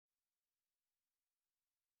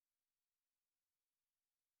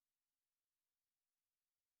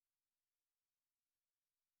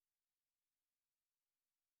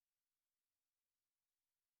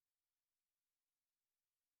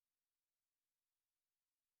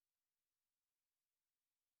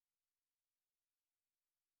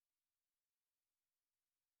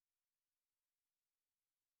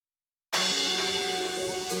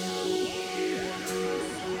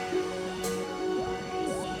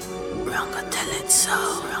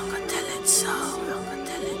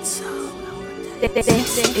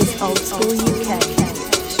This is Old School UK,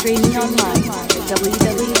 streaming online at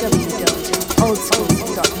www.oldschool.uk.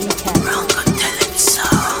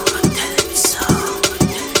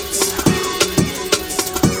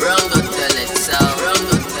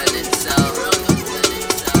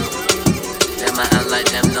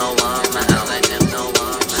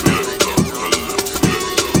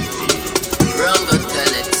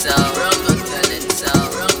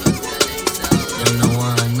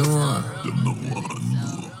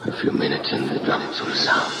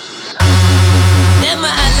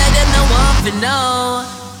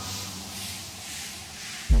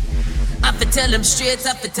 Tell them straight,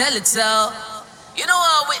 I tell it so. You know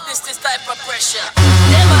I witness this type of pressure.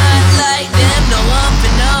 Them act like them, no one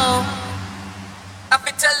for know. I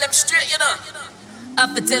tell them straight, you know. I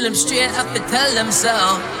tell them straight, I tell them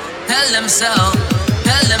so. Tell them so.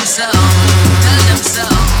 Tell them so. Tell them so.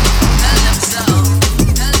 Tell them so.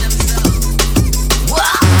 Tell them so.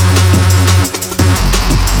 What?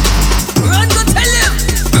 Run, go tell them.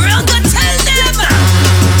 Run, go tell them.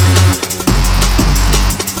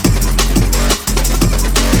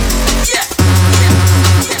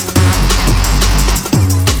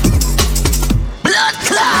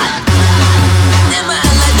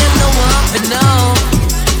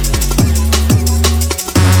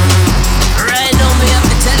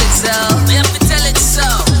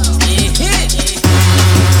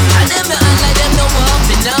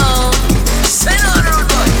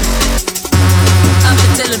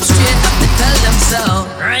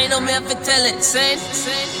 Tell it, say.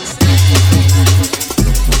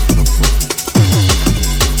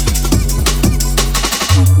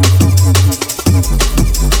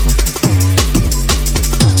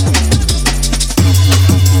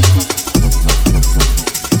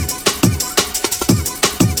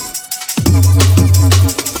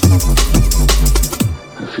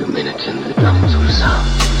 A few minutes and the drums will sound.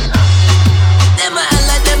 Them act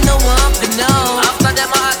like them no one to know. After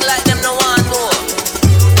them act like them no one more.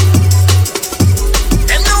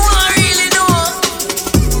 Them no one really know.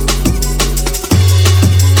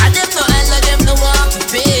 And them no act like them no one for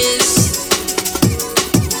peace.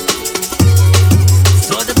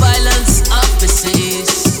 So the violence of the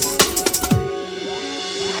cease.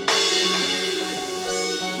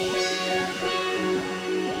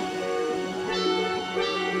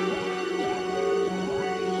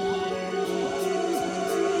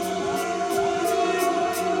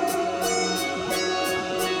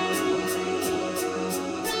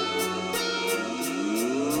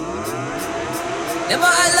 Them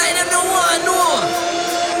act like them no one know.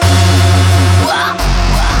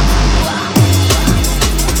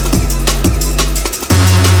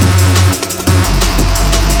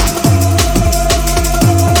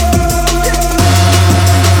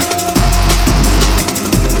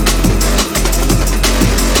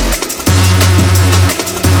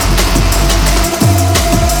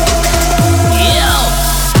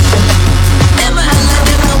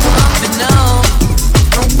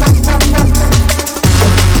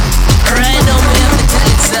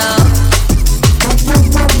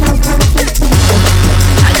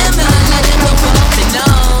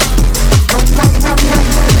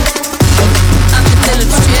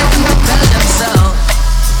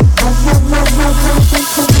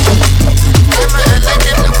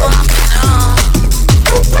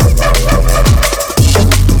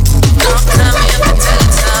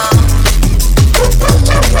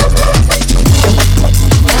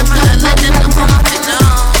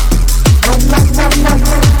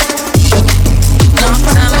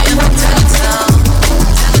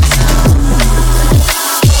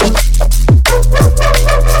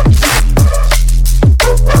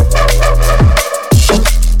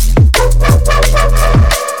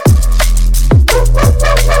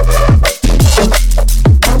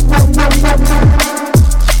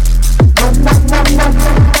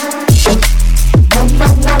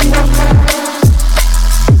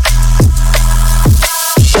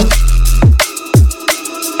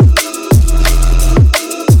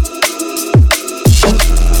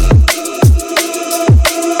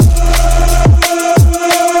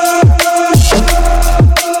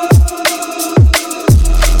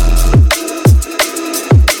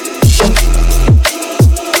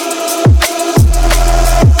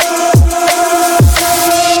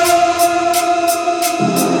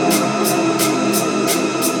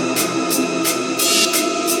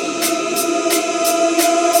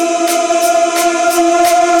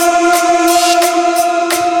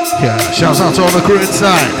 Shouts out to all the crew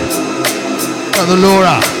inside. And the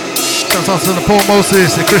Laura. Shouts out to the Paul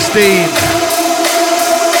Moses and Christine.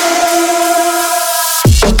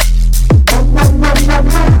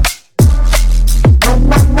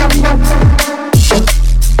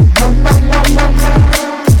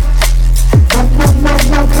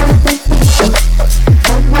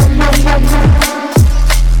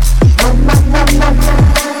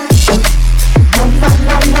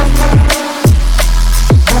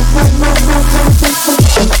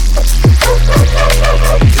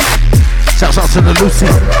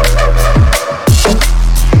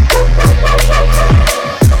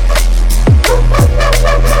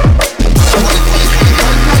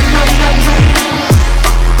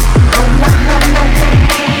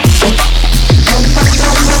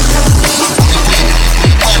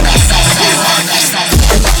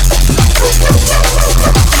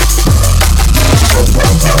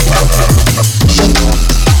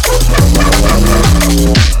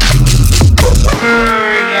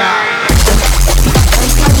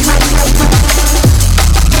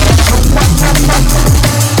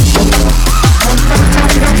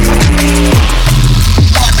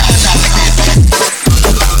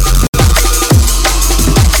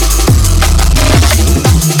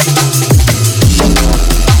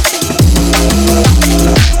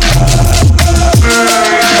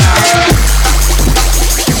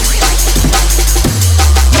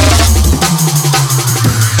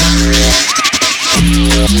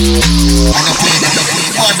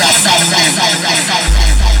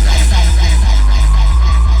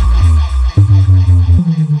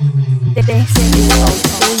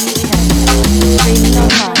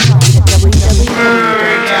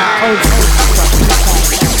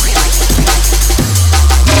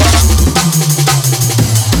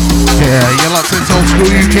 Yeah, you're locked into Old School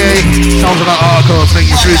UK. Sounds of that hardcore,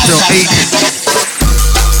 take you through till 8.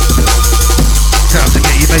 Time to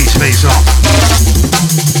get your bass face on.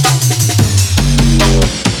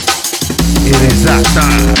 It is that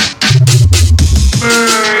time.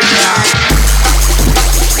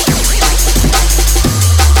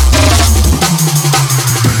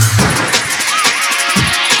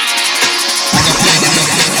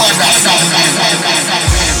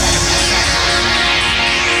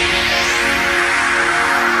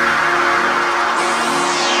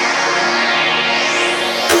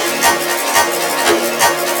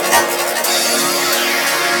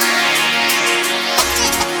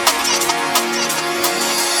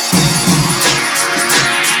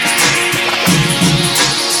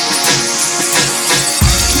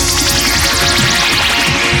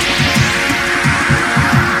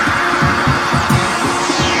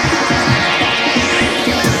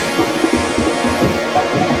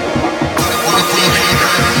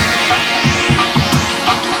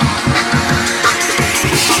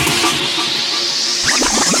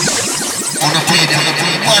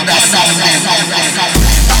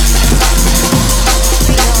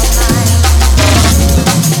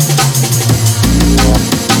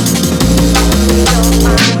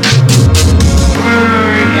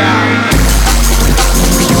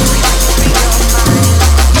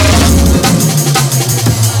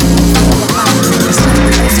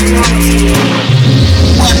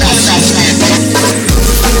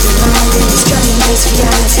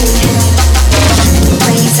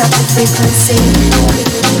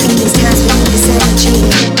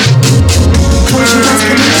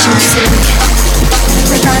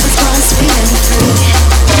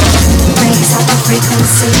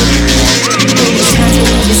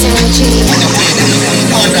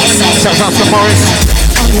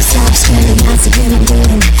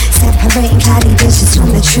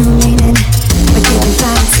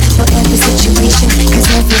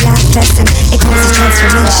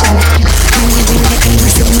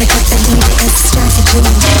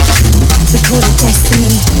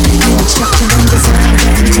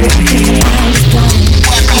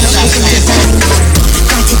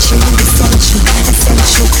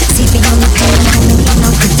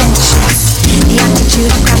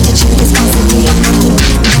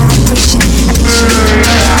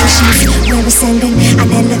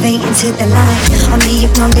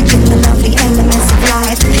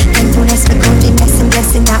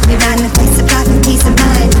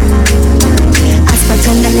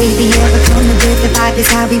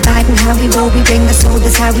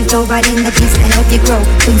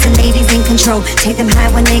 Take them high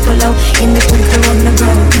when they go low. In the booth or on the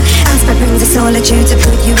road. Aspect brings a solitude to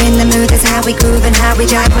put you in the mood. That's how we groove and how we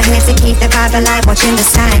drive. We're here to keep the vibe alive. Watching the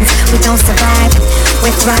signs. We don't survive.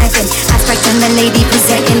 We're thriving. Aspect and the lady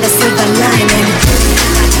presenting the silver lining.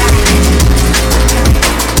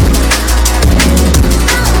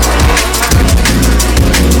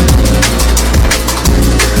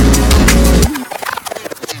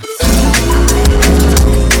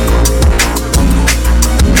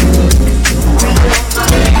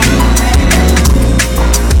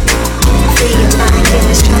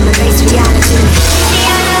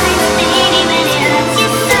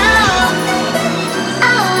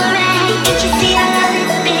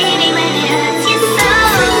 Baby, when it hurts you so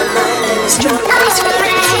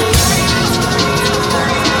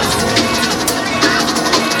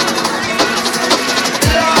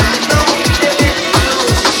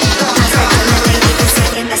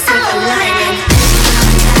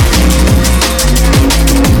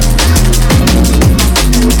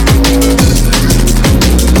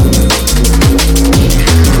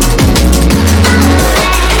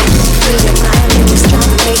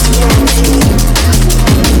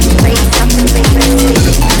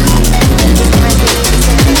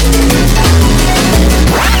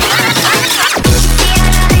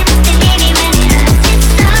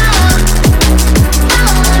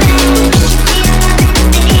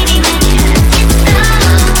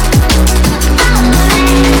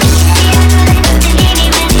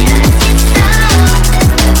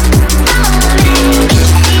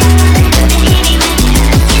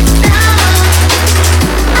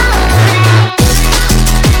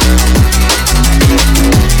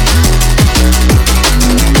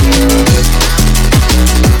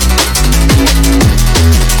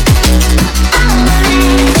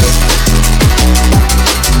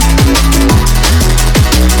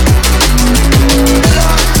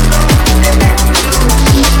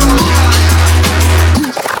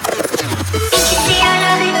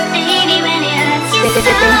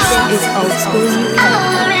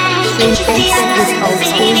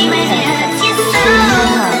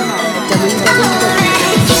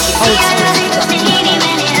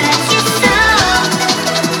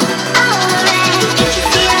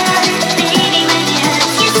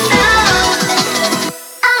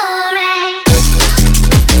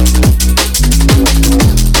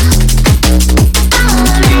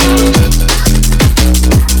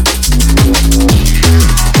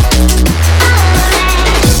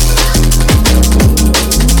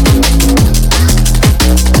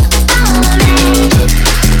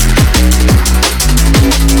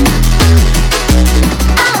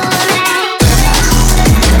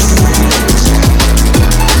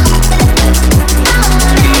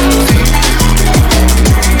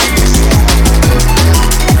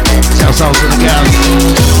Shouts out to the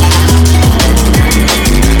guys.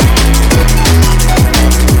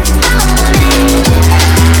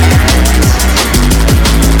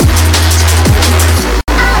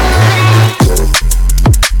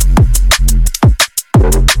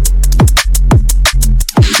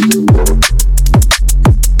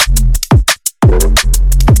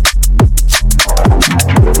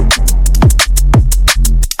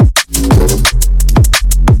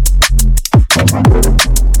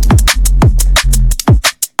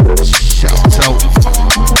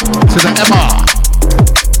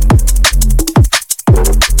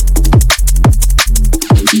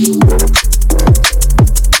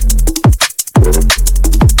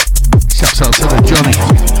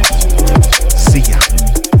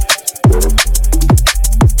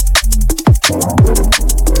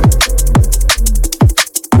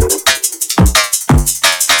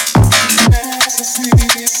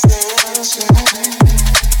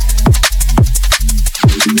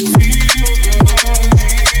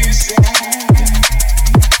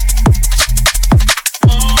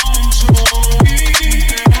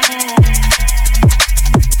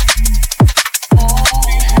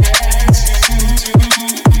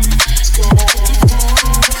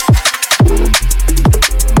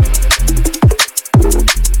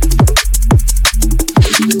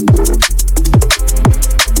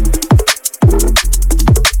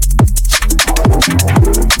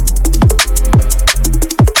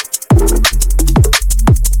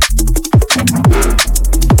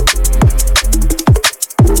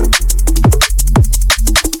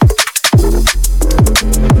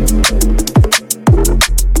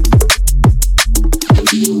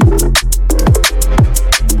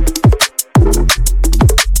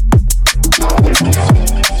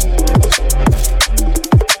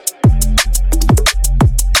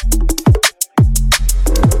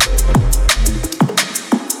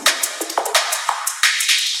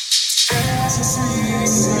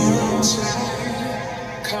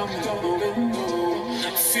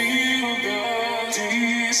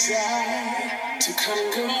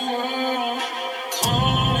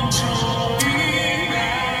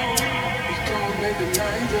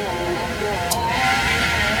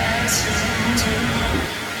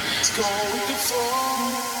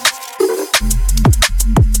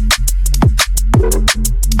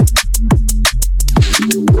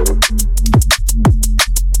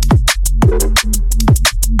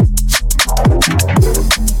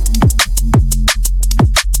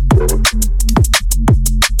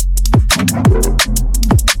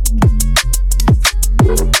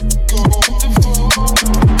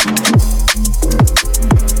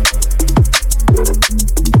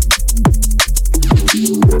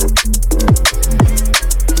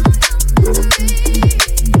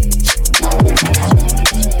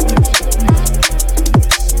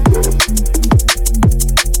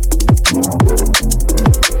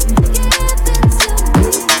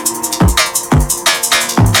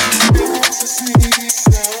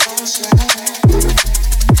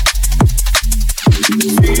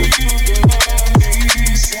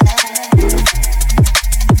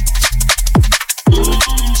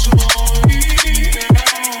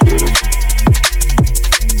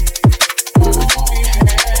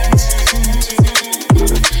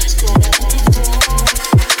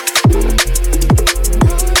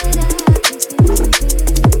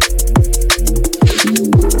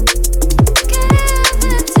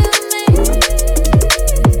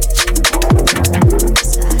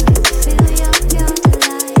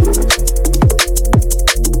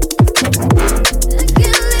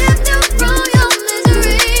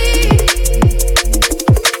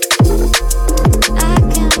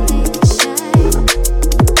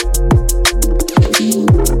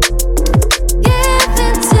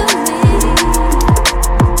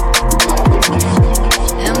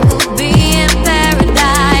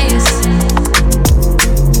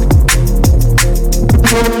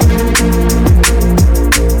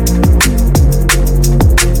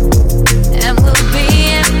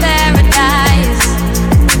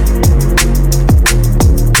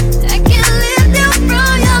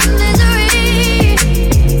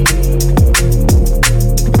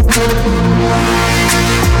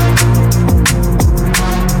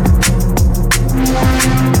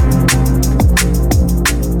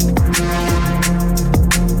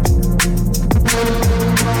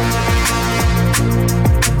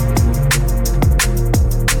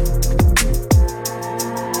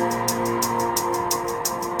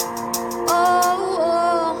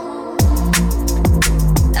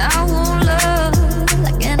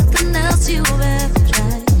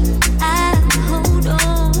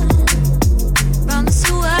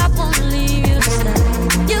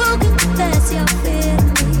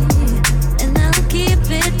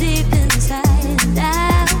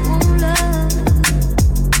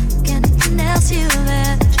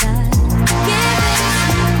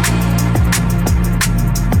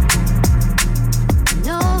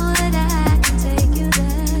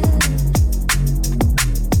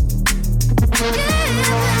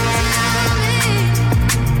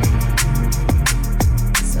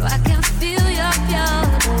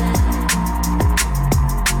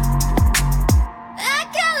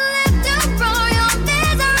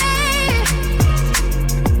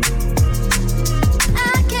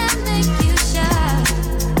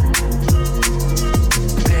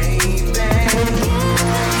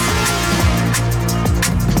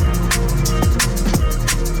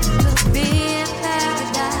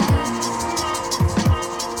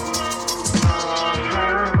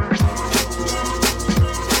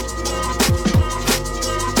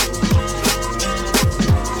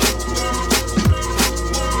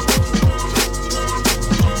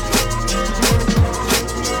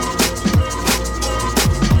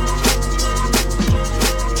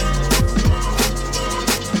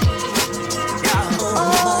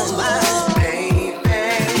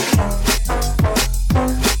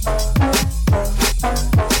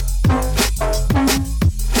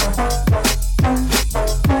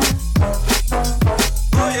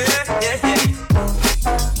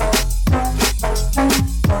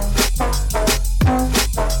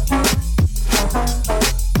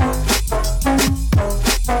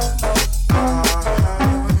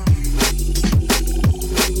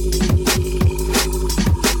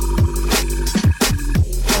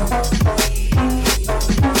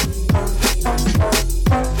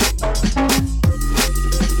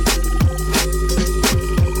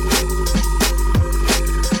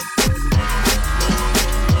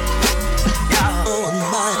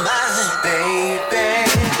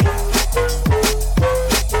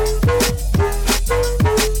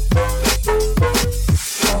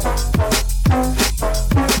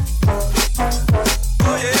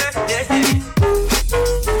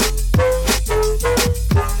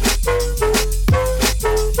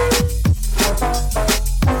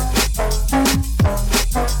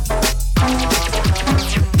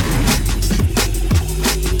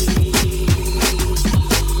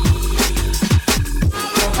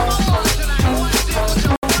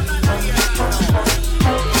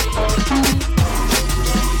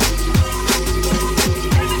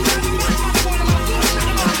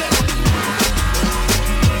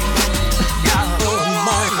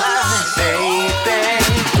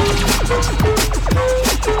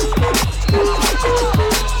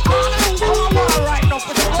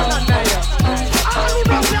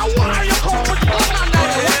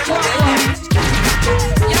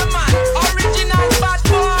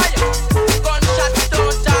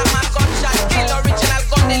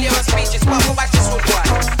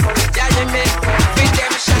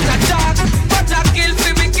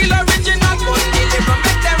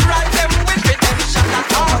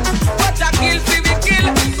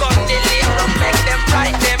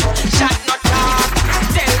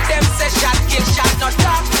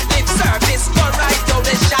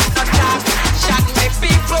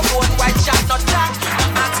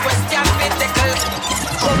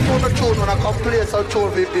 tune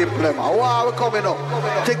for people them. Wow, we coming up.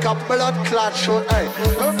 Take a blood clot show. Hey,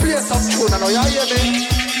 we play some tune. I know you hear me.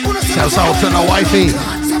 Shouts out to the wifey.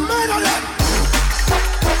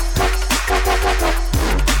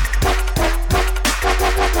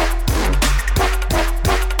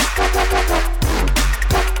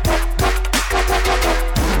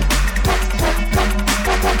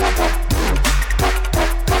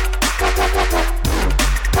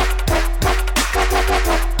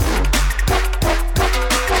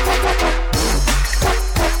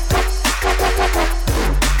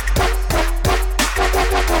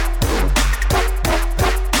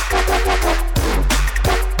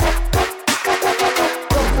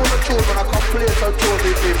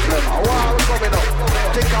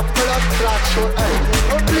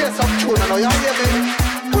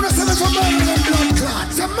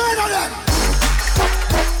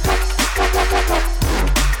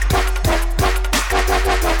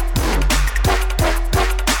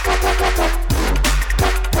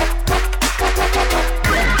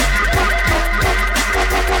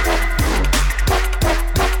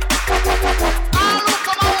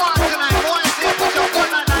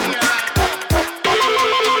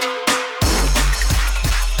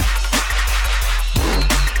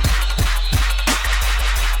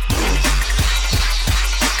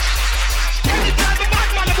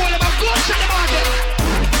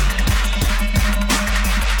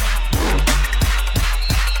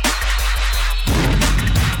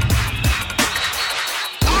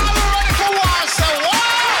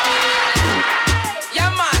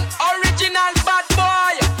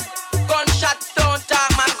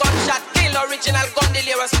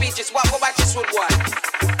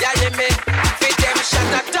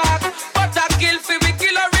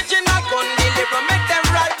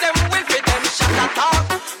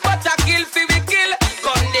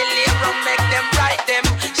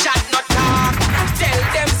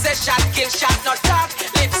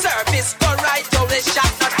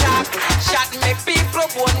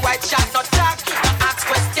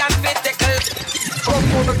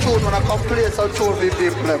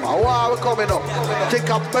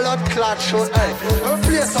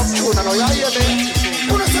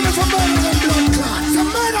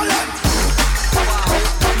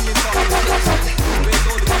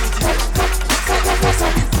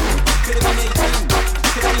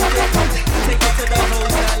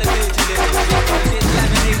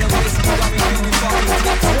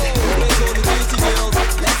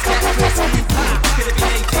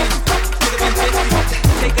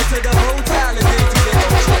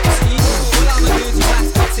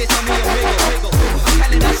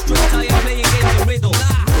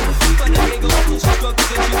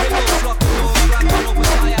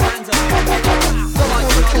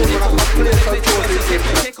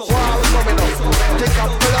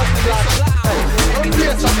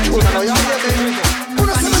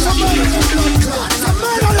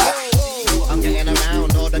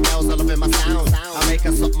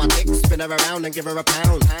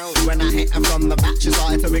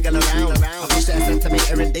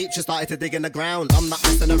 To dig in the ground, I'm not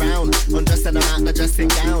messing around. Undressing them out the dressing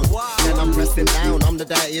gown. Then I'm pressing down, I'm the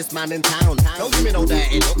dirtiest man in town. Don't give me no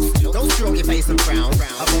dirty looks, don't screw up your face and frown.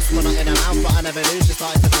 I bust my nut in her mouth, but I never knew she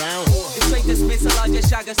started to drown. It's straight dismissal, I just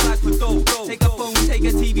shag a slag for dough. Take a phone, take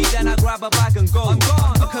a TV, then I grab a bag and go. I'm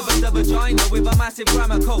gone. I covered the vagina with a massive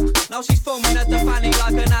gram of coke. Now she's foaming at the fanny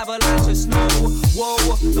like an avalanche of snow. Whoa,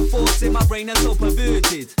 the force in my brain is so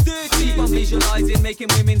perverted. Dirty, I'm visualizing, making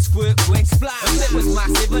women squirt quick. Splash, the lip was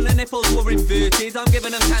massive and the nipples were inverted. I'm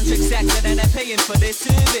giving them tantric sex and then they're paying for this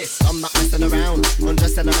service. I'm not messing around,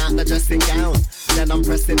 undressing them out the dressing gown. Then I'm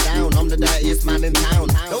pressing down, I'm the dirtiest man in town.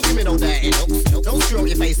 Don't give me no dirty looks, don't screw up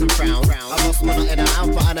your face and frown. I lost my nut in her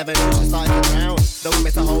mouth, but I never knew she started to drown. Don't want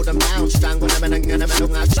me to hold them down, strangle them and then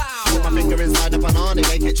put my finger inside the banana,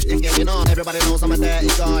 make it getting on. Everybody knows I'm a dirty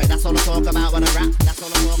guy, that's all I talk about when I rap. That's all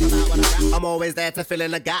I talk about when I rap. I'm always there to fill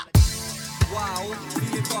in the gap. Wow,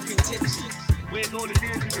 feeling fucking tipsy. Where's all the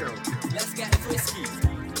dirty girls? Let's get frisky.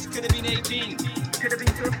 Could have been 18, could have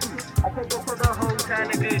been 50. I could go for the whole kind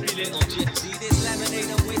of dirty little gypsy. This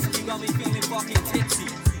lemonade and whiskey got me feeling fucking tipsy.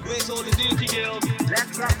 Where's all the dirty girls?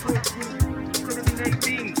 Let's get frisky. Could have been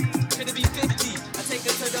 18, could have been 50. I take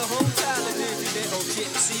her to the hotel, a dirty little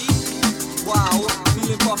gypsy. Wow,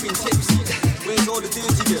 feeling fucking tipsy. Where's all the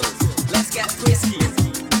dirty girls? Let's get frisky.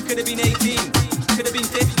 Could have been 18, could have been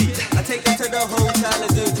 50. I take her to the hotel, a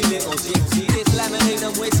dirty little gypsy. This lemonade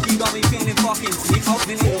and whiskey got me feeling fucking tipsy.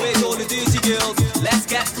 Where's all the dirty girls? Let's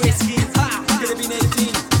get frisky. Could have been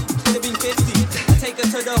 18, could have been 50. I take her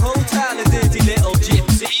to the hotel, a dirty little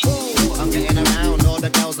gypsy. I'm getting around, all the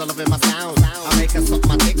girls are loving my sound. I make her suck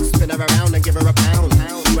my dick, spin her around and give her a pound.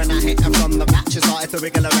 to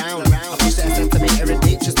wiggle around. I push that centimeter in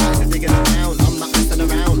deep, just started digging around. I'm not messing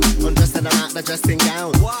around, undressing them out the dressing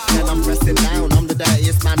gown. Then I'm pressing down, I'm the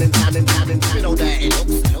dirtiest man in town, You know dirty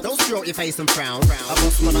looks, don't screw up your face and frown. I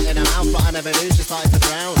bust my nut in her mouth, but I never knew she started to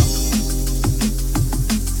drown.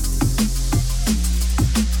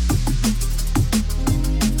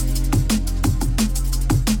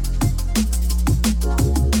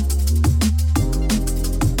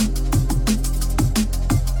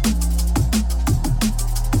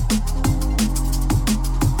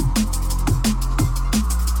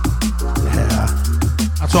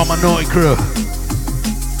 That's all my naughty crew.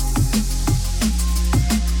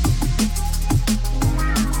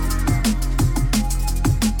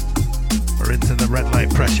 We're into the red light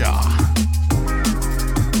pressure.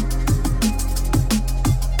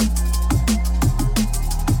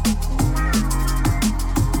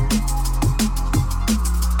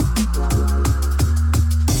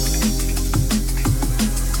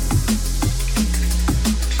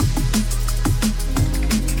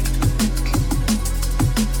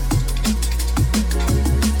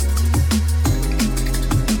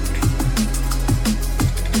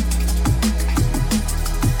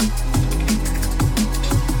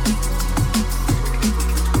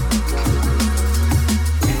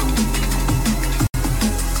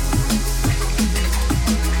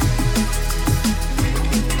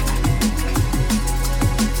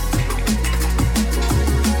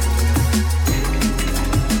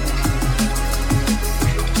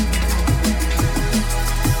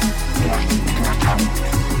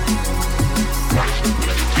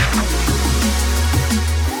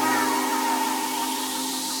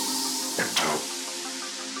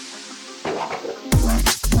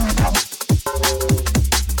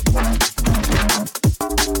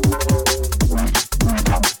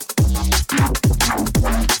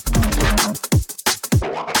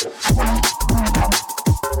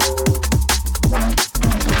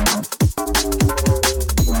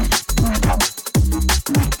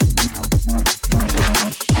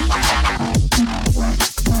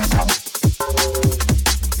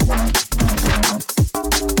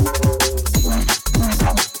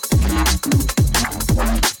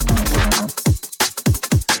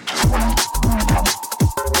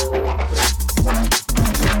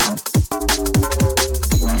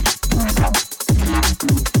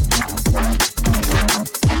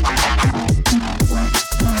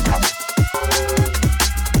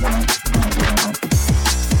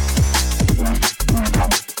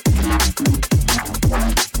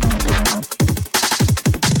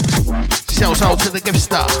 Shouts out to the gift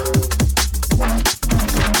star.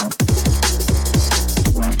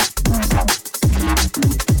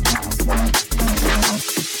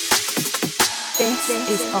 This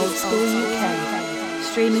is Old School UK,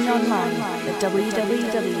 streaming online at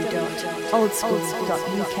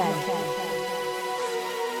www.oldschool.uk.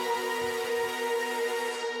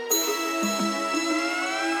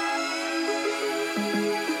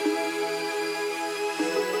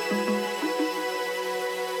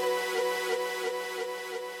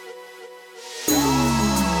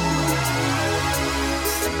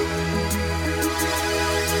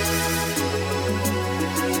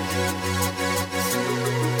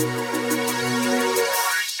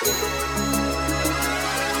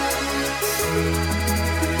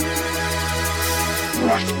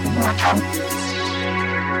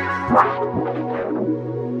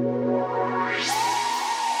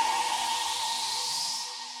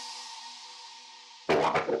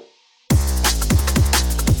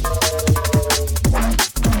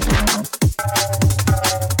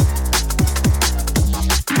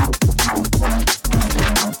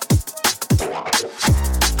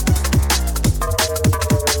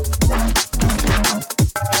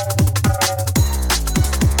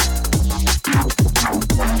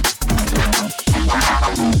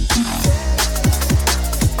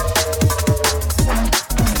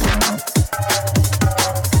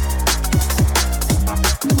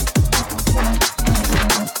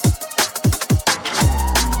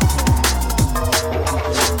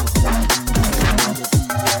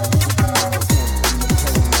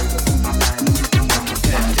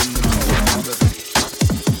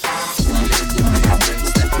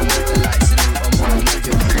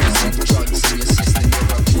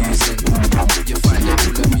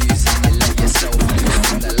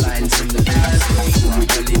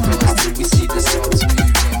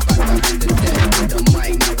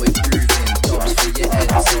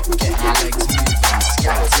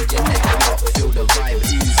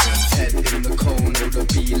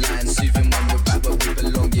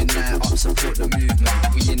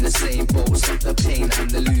 Stop the pain and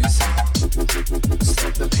the losing.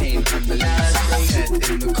 Stop the pain and the losing. Head dead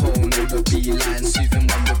in the cone or the beeline. Soothing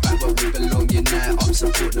one we're back where we belong. Unite up,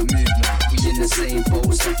 support the movement. We in the same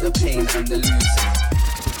boat. Stop the pain and the losing.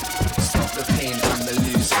 Stop the pain and the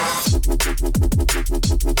losing.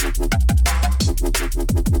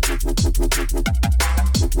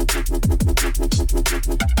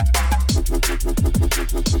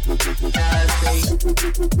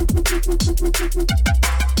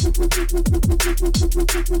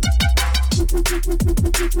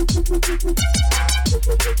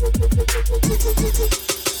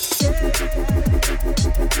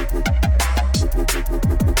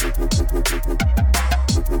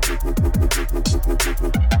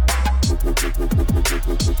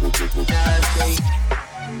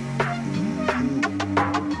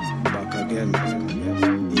 Back again.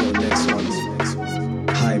 Your next one.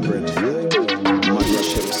 Hybrid. Mad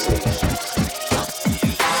Rush MC.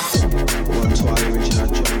 One to our original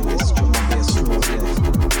drum bass, drum and bass crew again.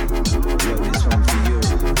 Yo, this one for you.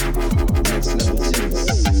 Next level things.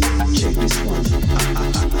 Check this one.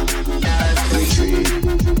 Retreat.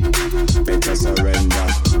 Better surrender.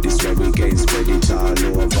 This what we gain, spread it all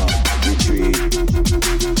over. Retreat.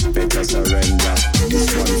 Better surrender. This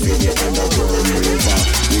one for the underground river.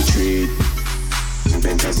 Retreat.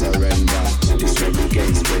 Better surrender. This what we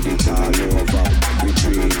gain, spread it all over.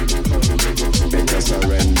 Retreat. Better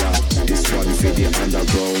surrender. This one for the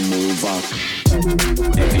underground mover.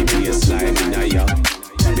 Every baseline in a ya.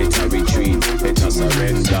 Better retreat. Better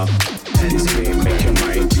surrender. This game make your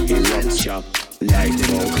mind eruption. Like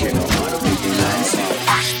volcano hot with the lancer.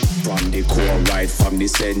 From the core right from the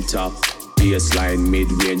center. Baseline,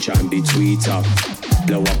 mid-range and the tweeter.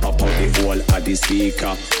 Blow up out the whole of the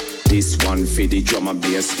speaker. This one for the drum and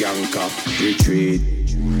bass skanker. Retreat.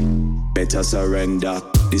 Better surrender.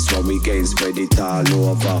 This one we gain, spread it all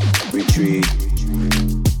over. Retreat.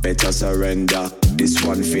 Better surrender. This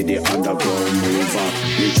one for the underground mover.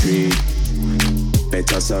 Retreat.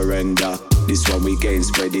 Better surrender. This one we gain,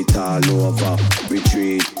 spread it all over.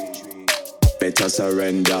 Retreat. Better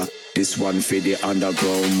surrender. This one for the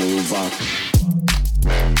underground mover.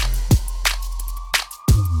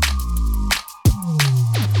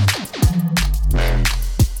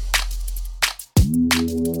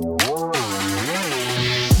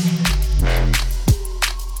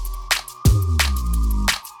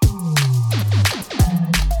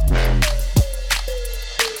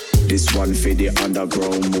 This one for the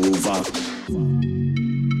underground mover.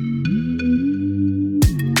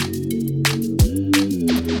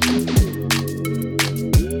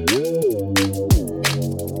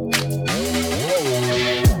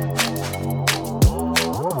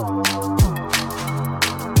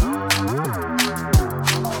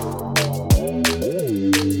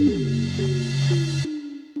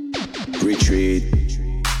 Retreat.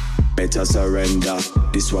 Better surrender.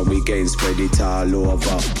 This one we gain, spread it all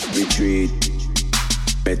over. Retreat.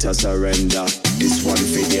 Better surrender. This one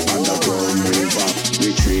for the underground river.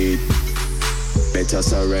 Retreat. Better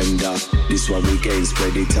surrender. This one we gain,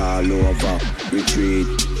 spread it all over. Retreat.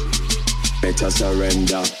 Better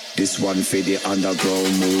surrender. This one for the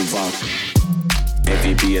underground mover.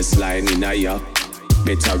 Every baseline in a ya.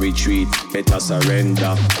 Better retreat. Better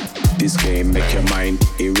surrender. This game make your mind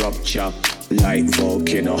erupt ya. Like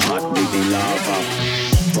volcano hot with the lava.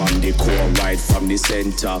 From the core right from the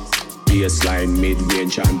center. Baseline,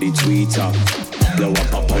 mid-range and the tweeter. Blow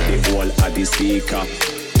up out the whole of the speaker.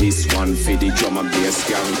 This one for the drum and bass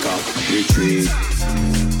skanker. Retreat.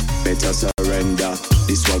 Better surrender.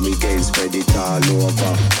 This one we gain, spread it all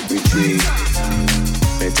over. Retreat.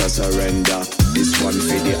 Better surrender. This one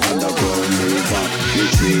for the underground mover.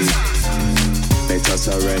 Retreat. Better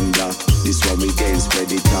surrender. This one we gain,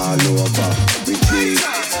 spread it all over. Retreat.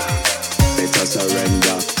 Better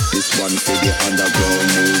surrender. This one for the underground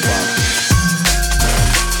mover.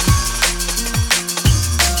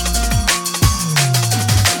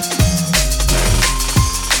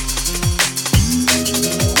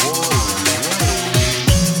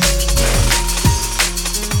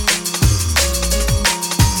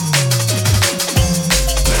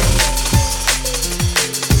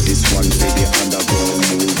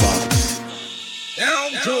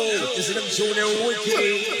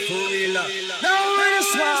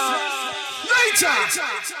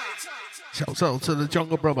 Shouts out to the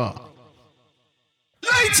Jungle Brother.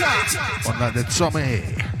 Later. One like the Tommy.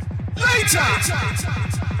 Later.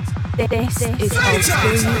 This is Old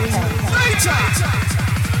School UK. Later.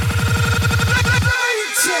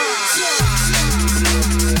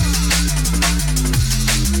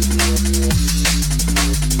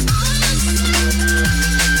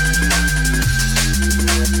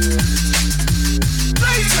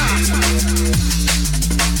 Later.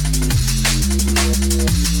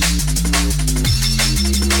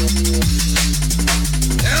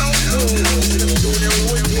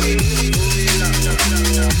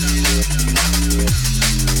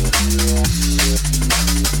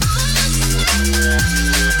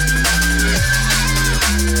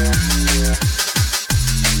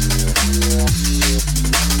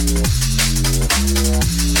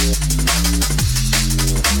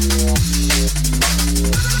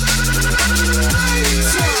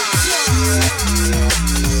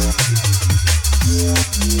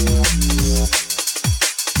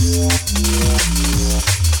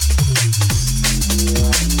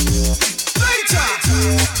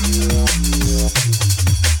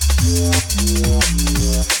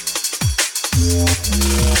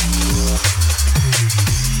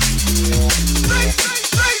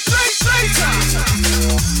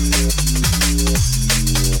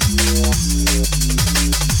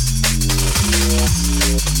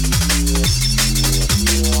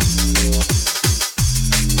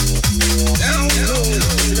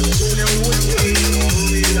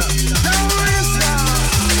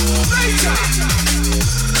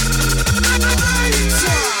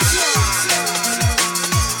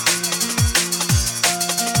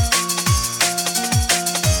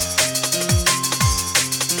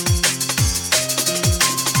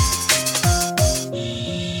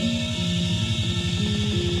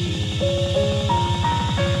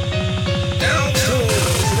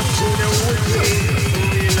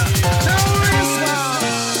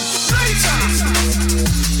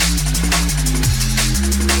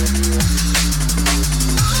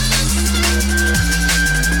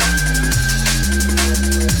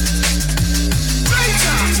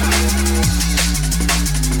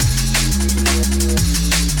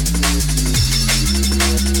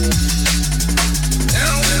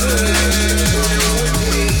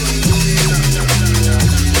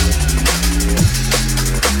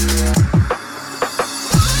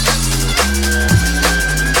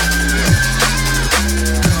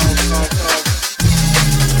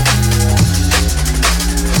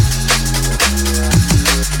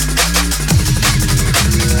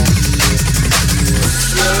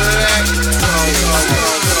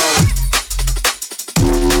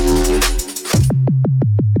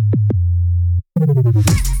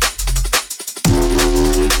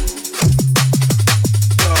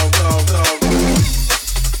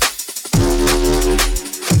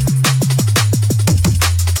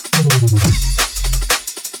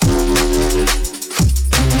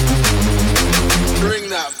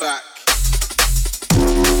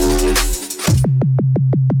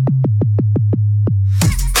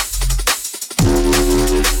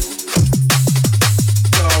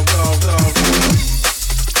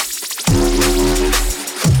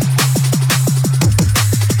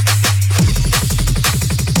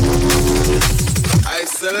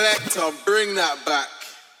 Bring that back.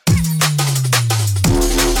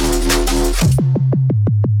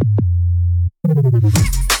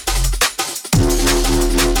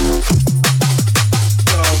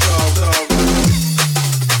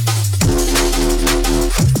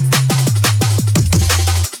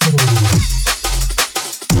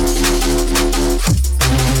 Bring that back.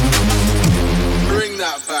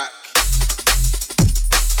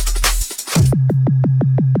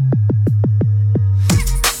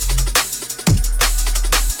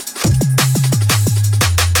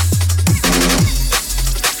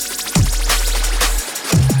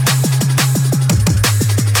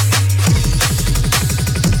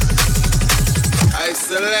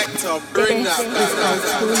 Bring that back.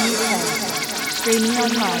 Streaming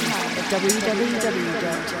online at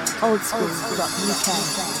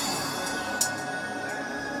www.oldschool.uk.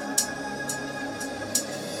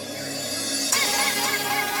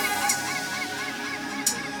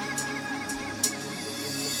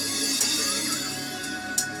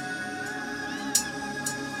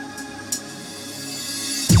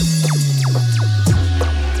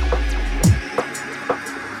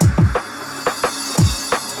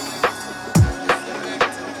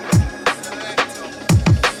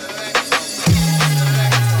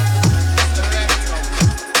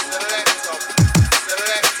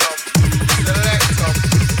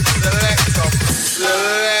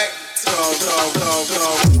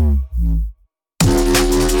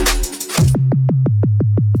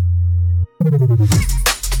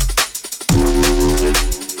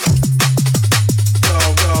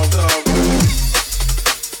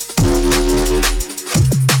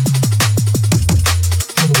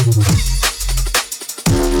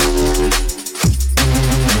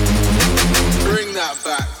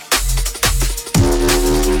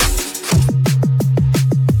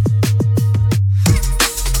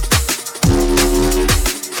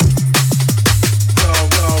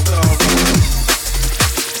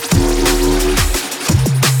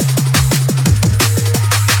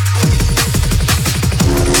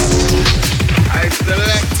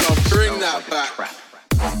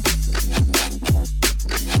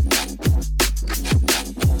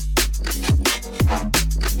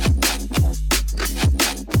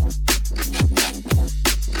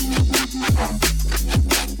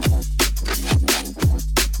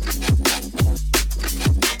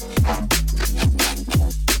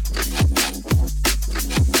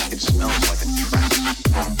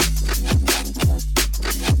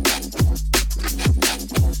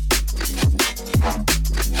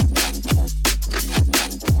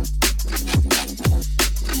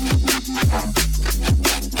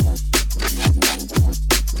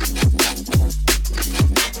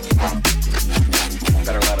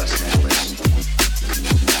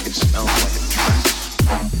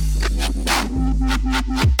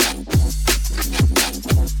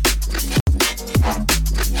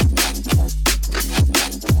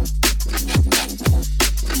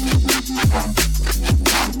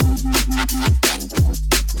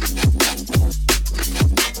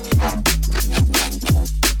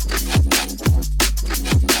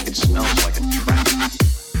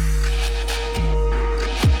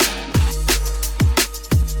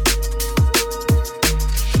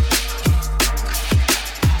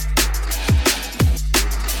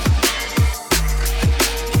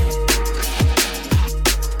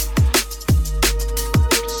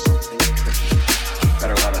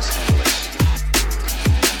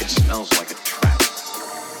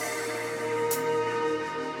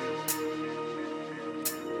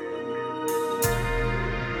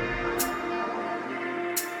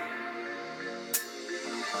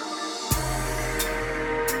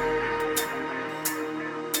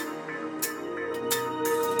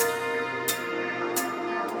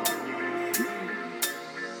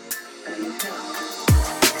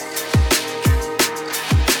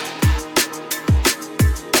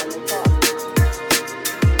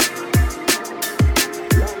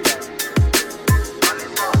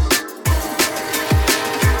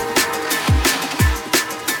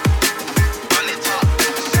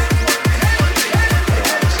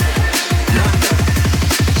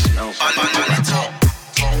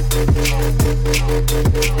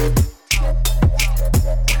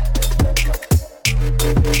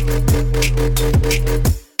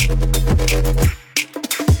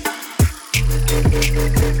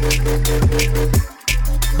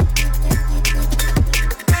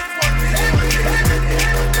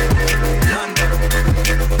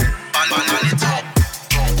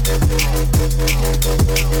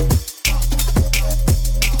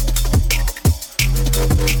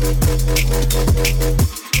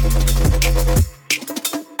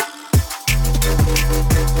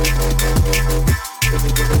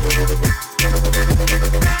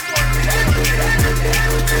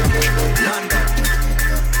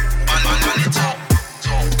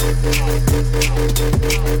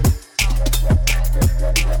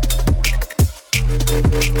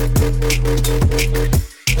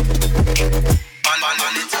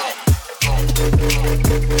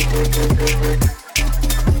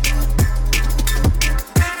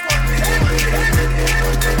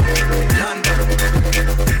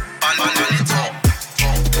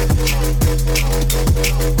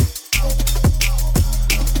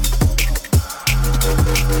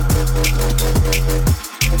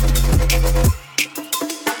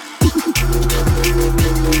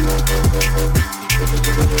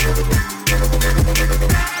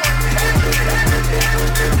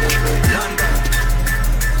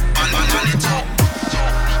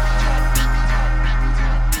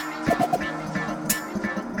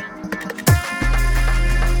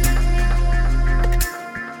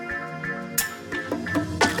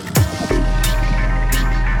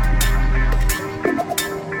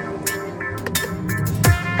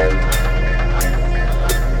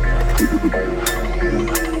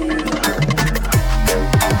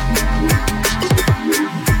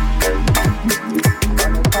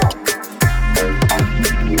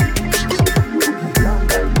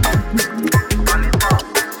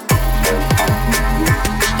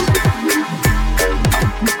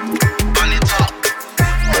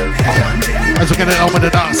 As we're getting on with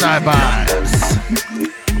the dark side vibes.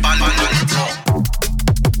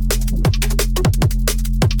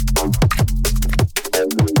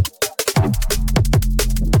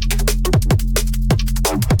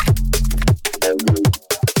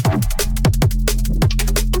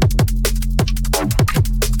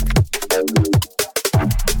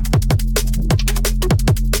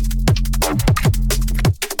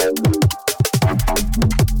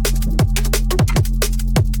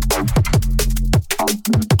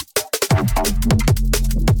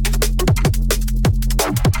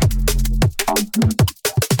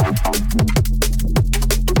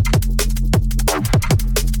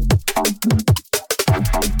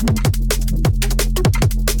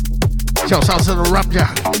 Shouts out to the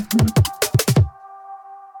Ramjack.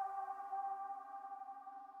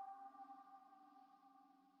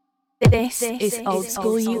 This is Old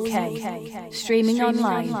School UK, streaming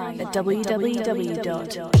online at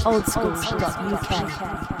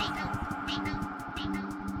www.oldschool.uk.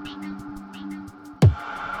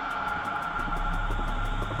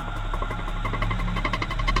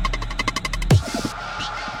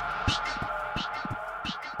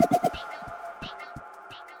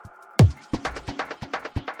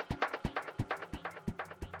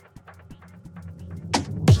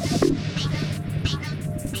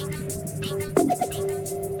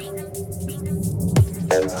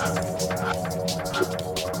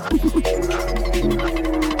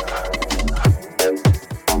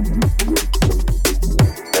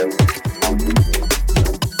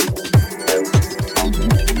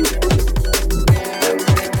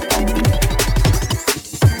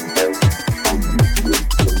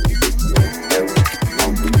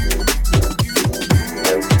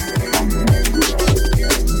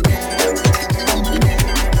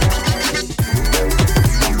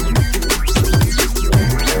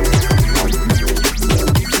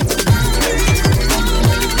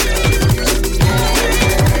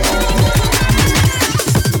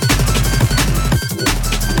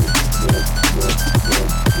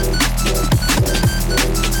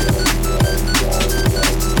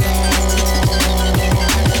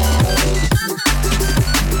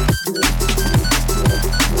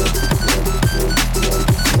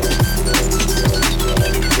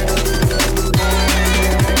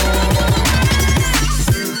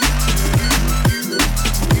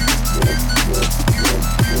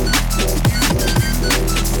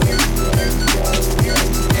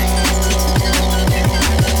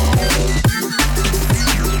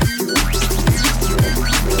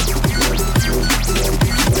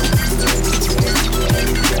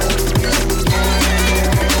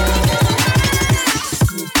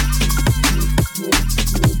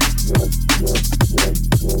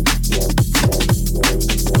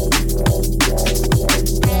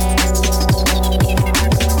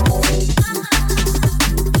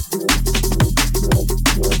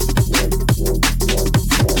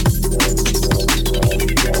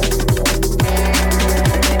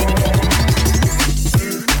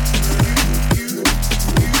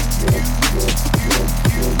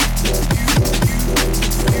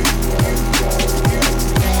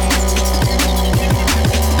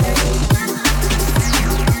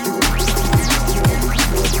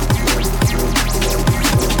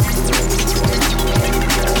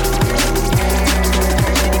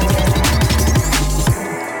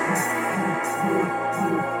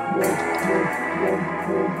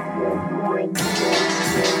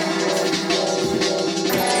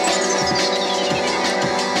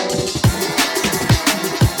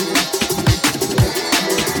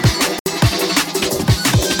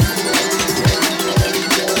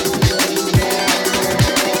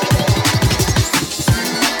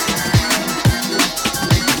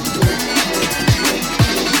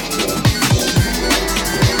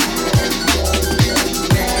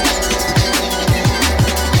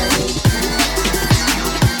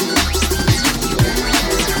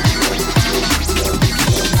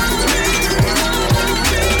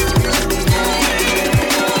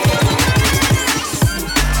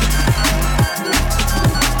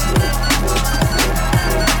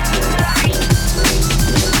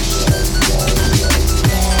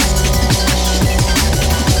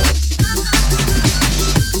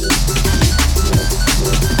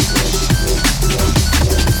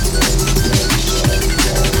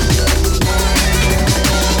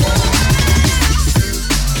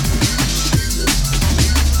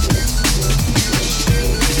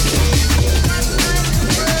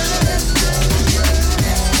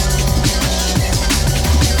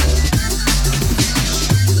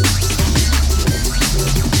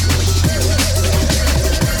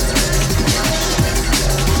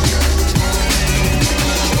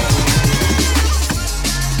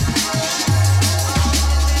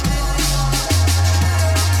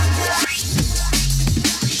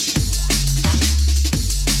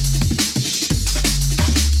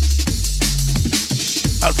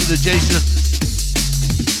 the Jason.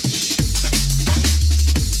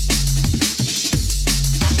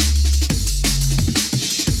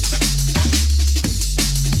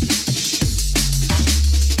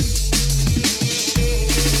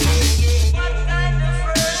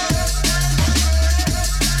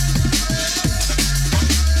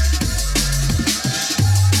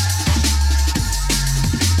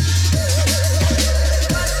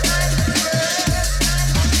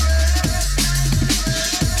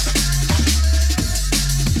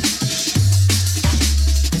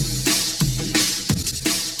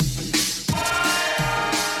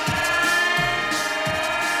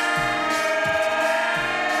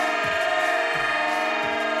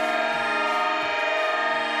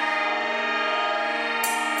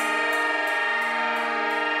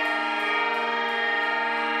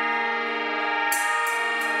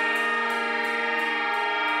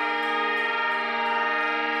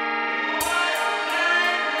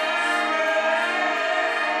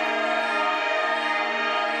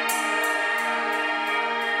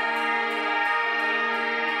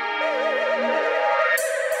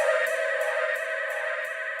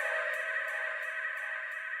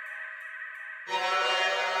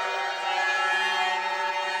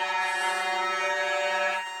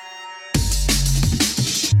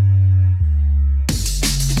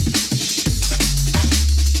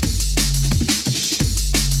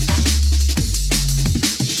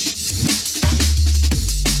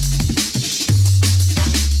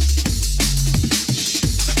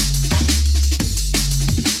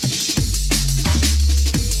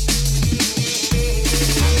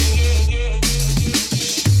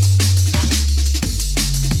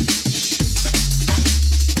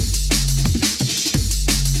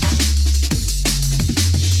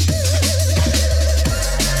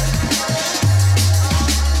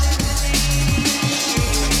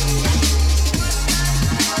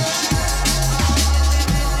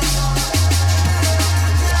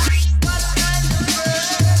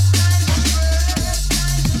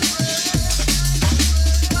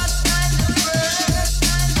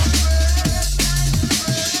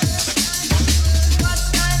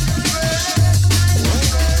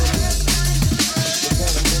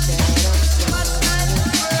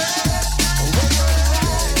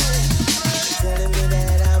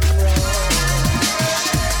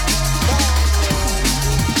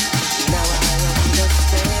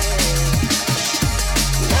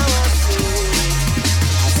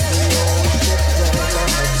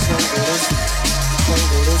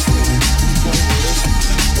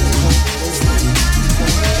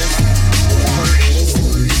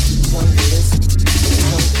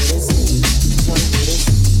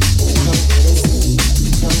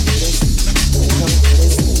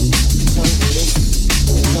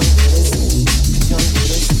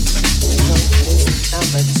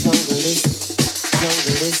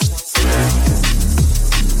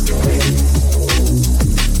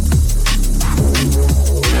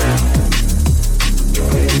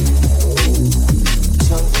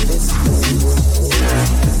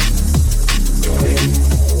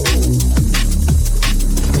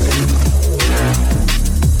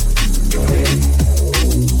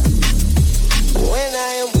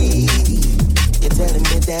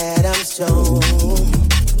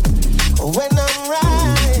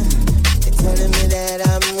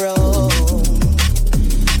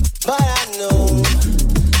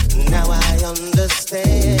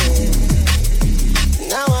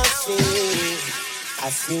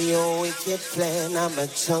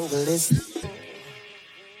 Junglist.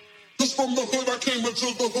 Just from the hood I came into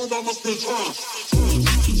the hood I must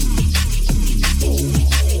return.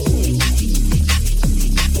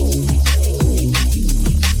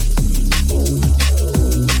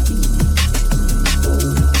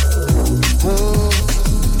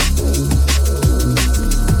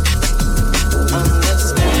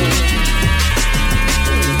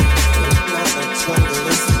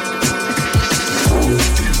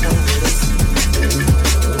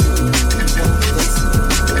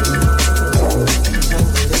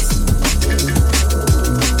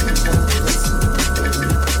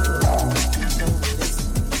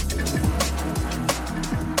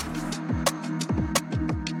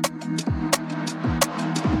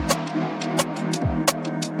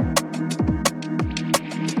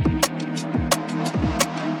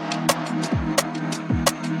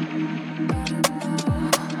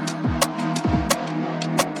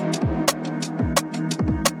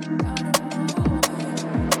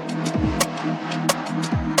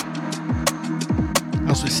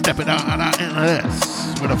 As we stepping out of that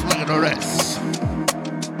NLS with a flag of the rest.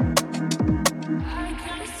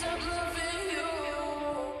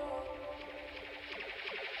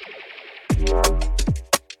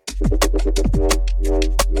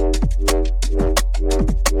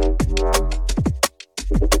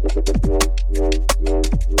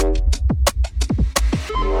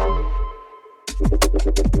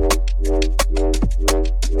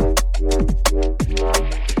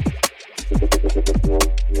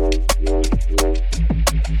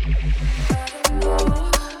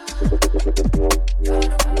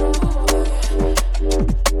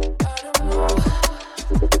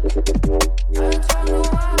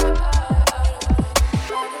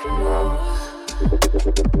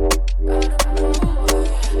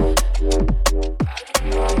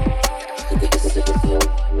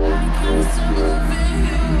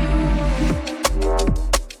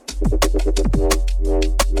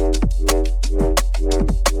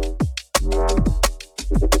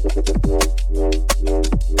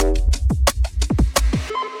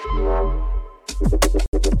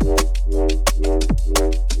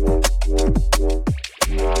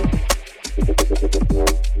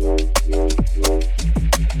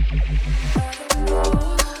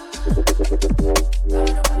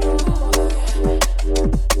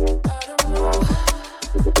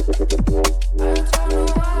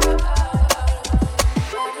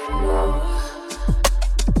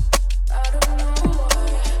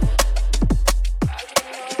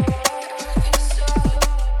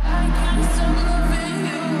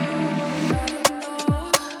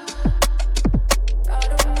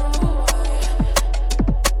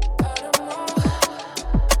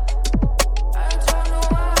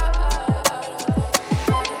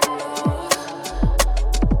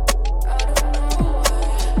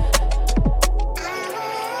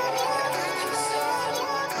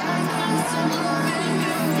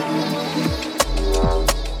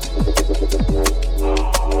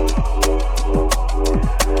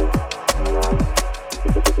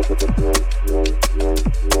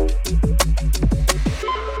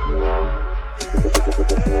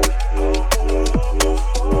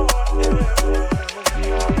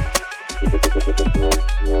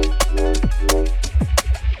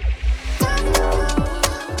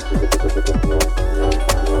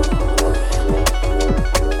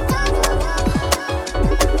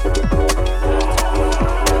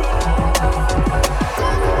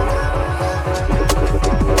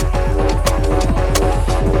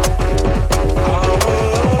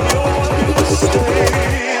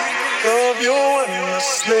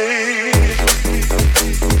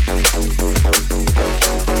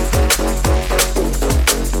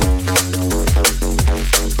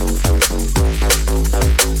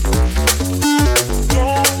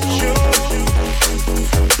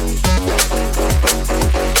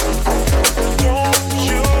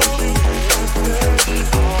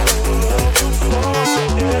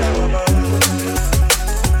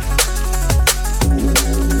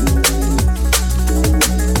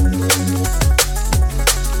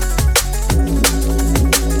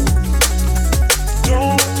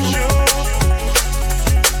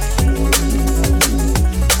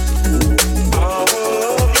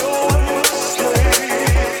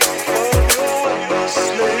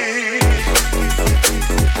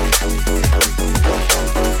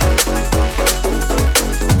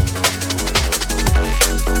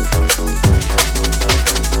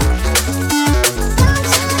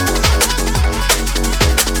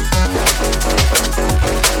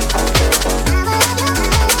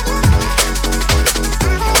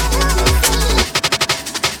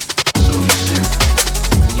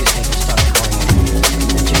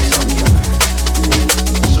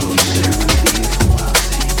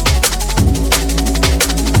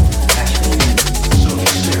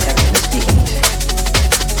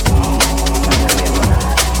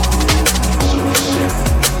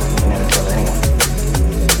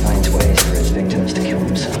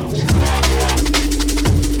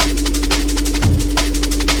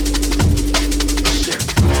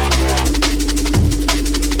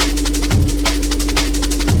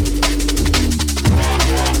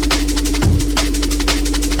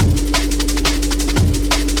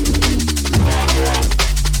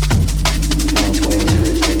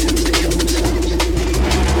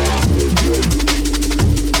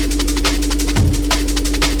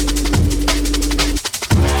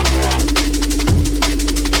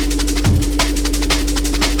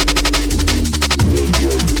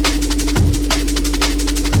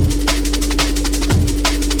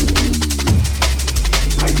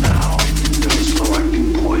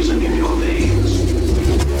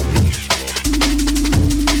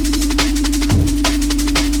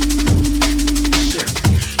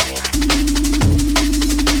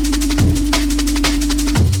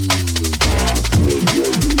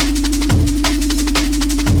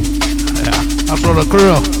 the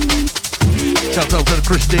crew. Shout out to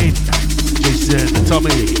Christine, Jason,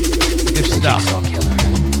 Tommy, If Stuff.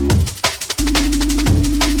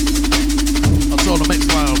 That's all the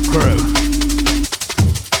Mixcloud crew.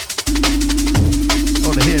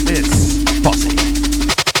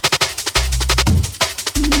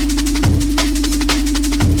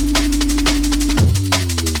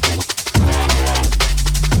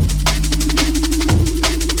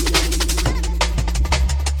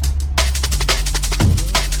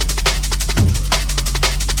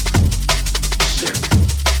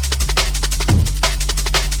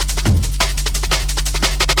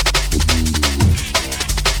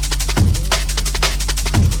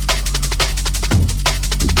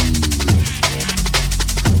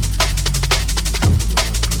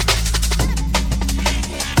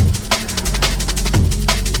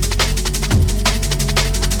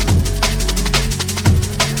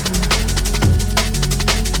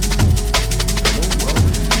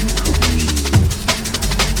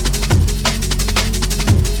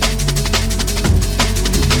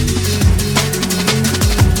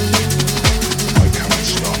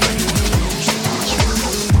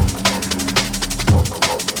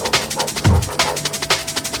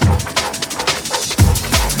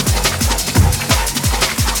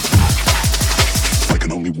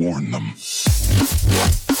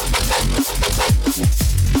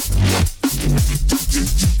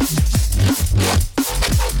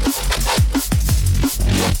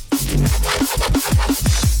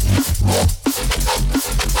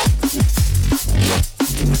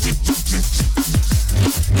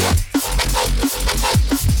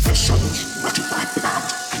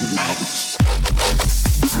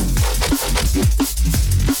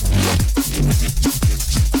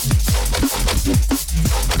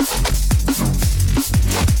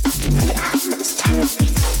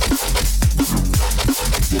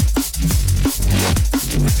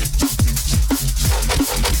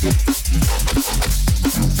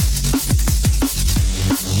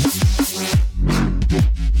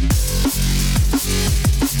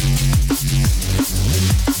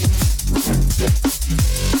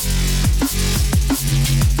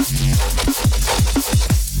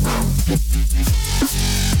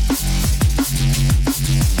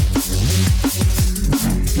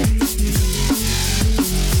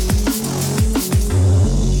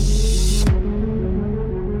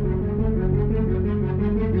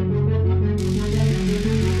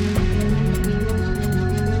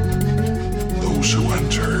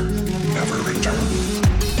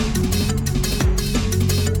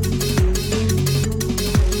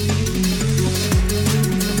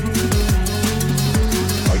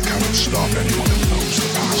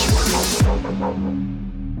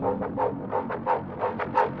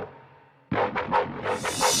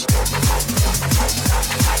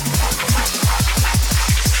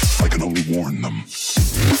 to warn them.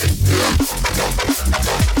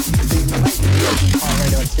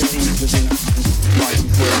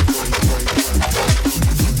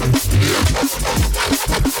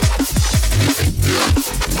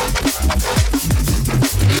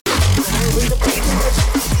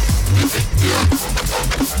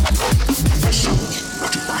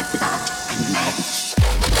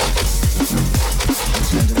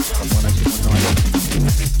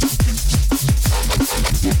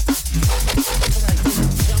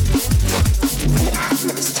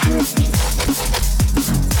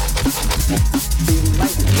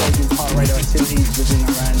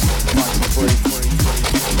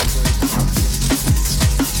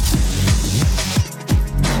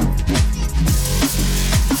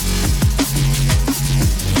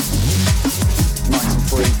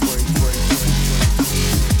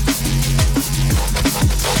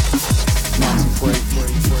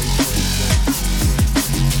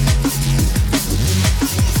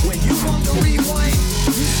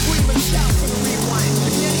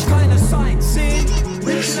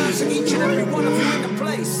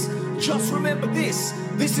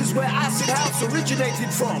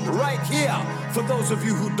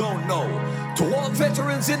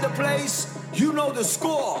 In the place, you know the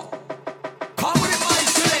score. Come with it, my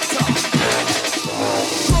selector.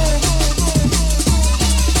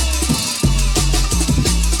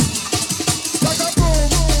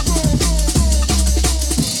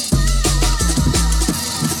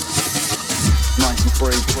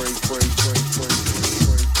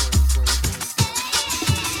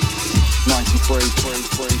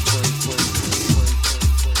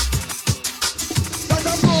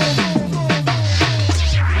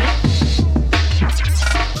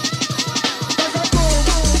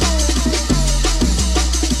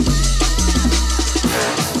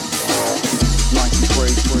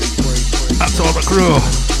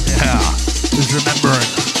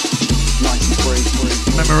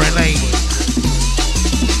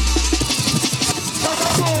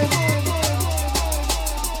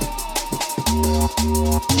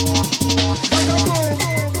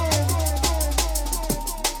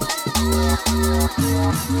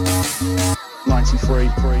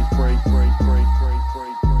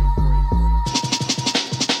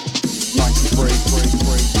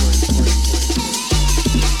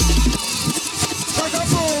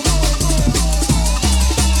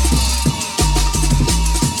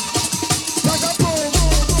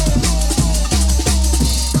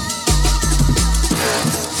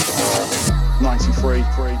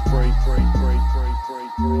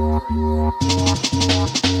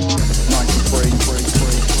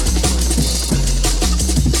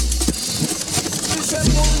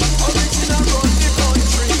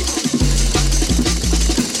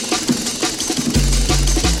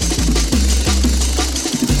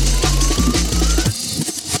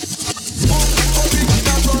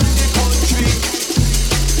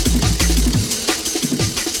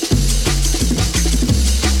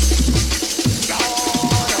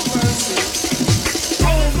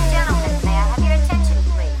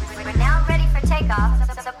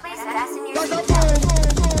 'Cause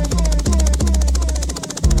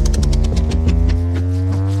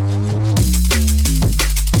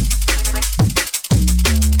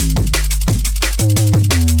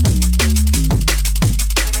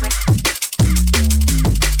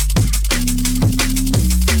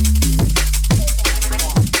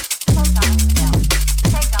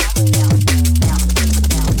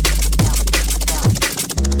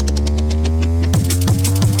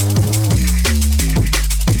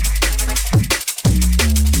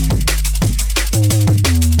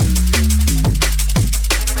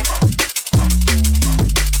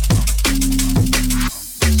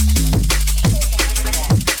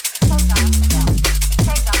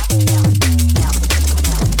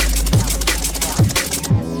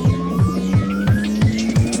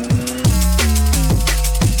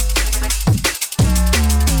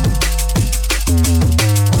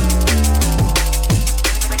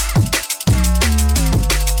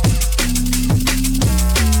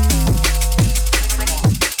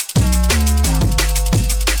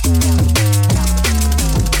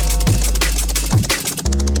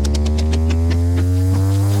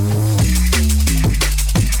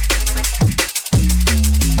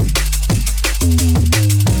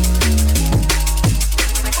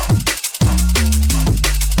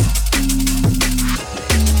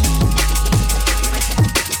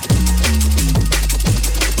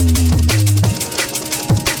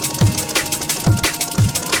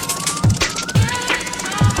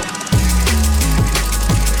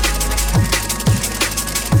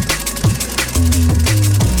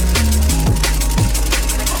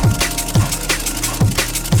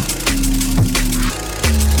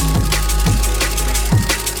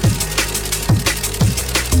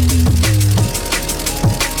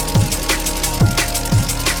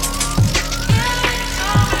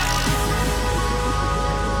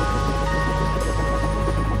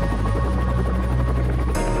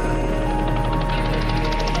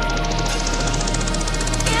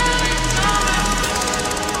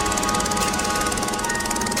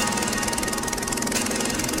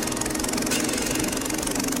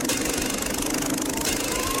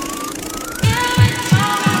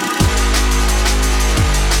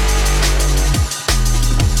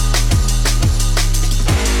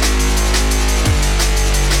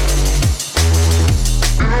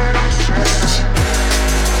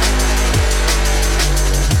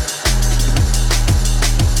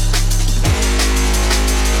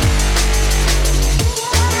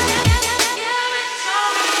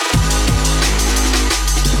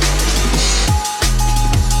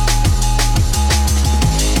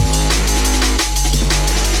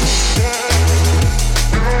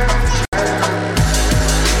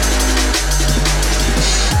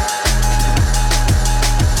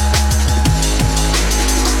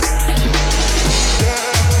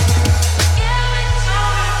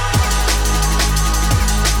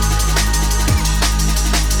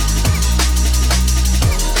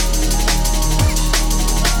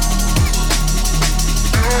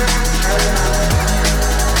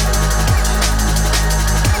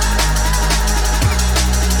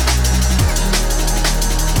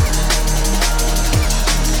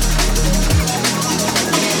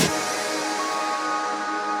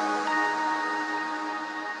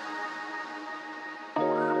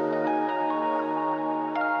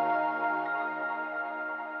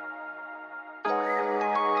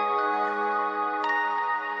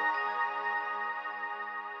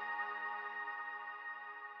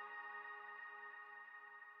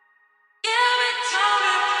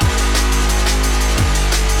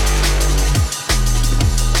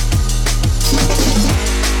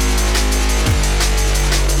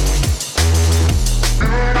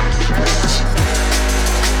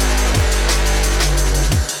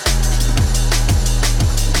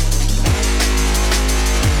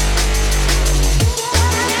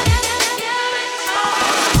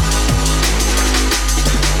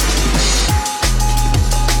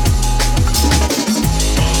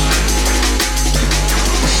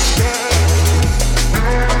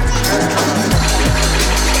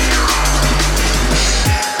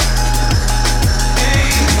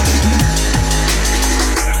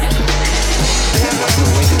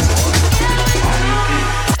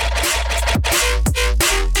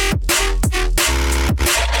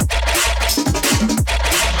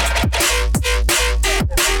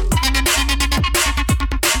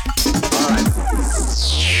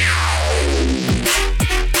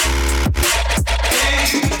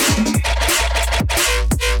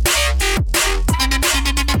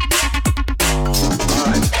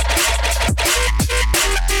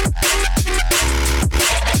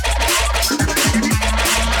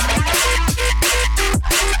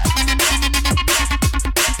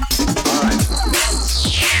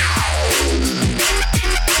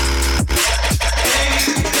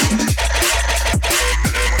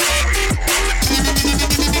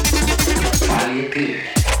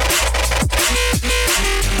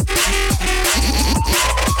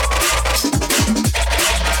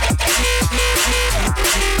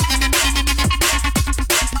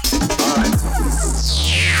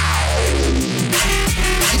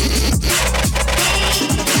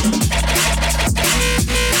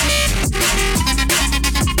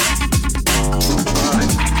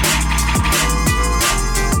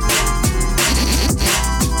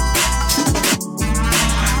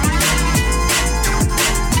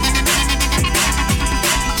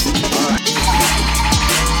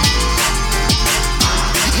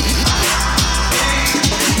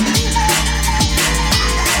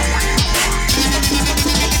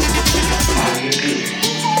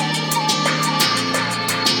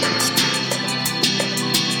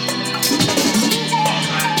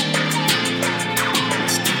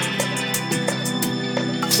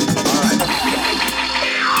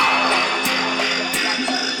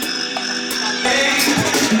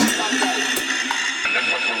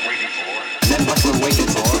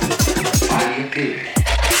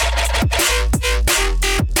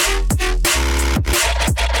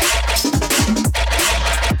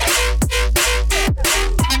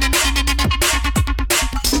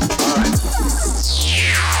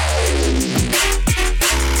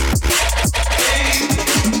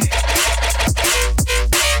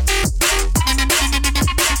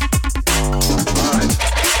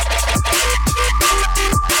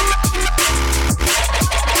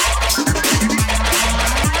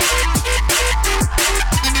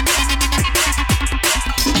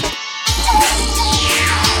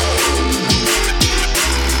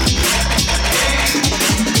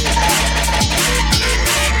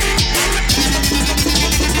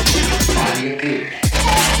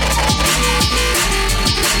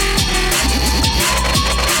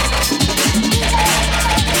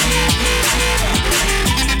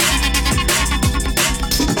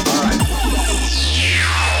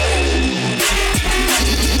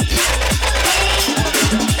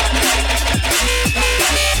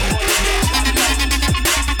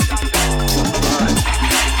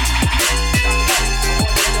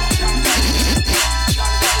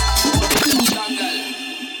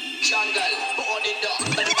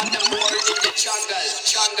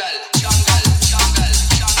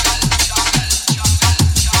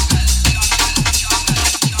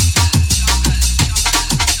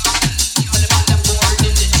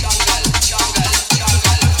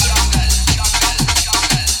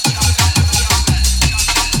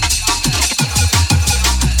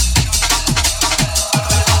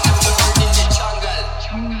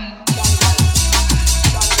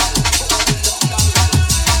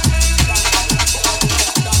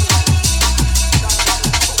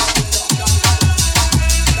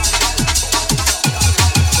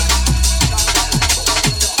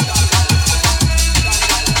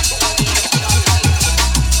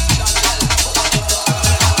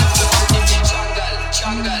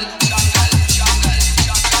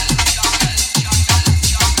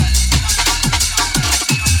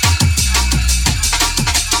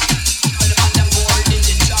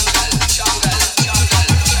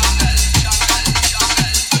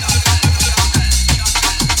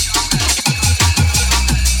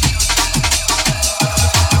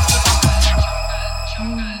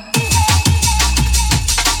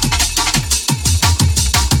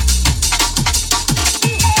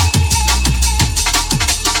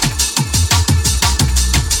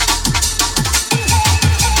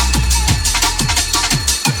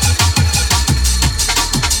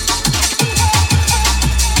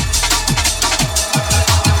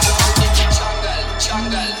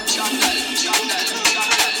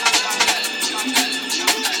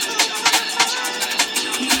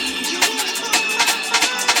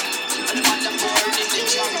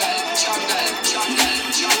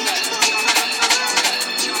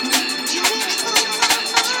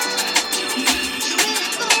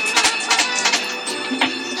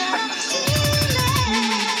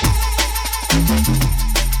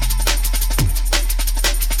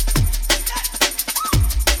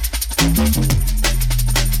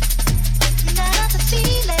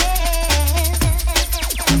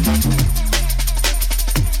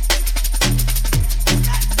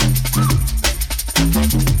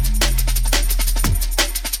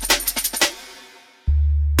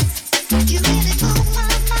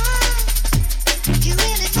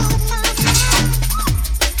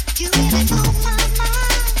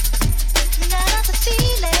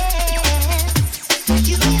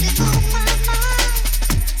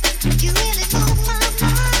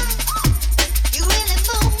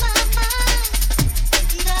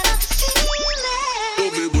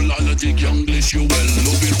bless you well.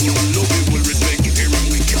 Love it will respect it, and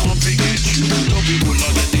we can't forget you. Love it will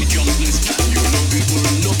all of the junglers. You love it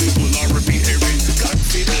will all repeat every. God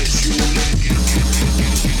bless you.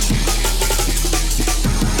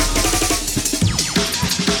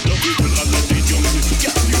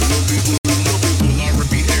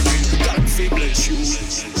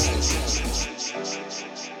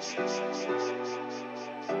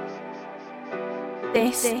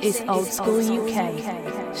 This is Old School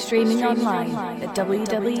UK, streaming online at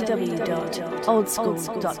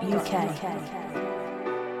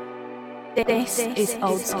www.oldschool.uk. This is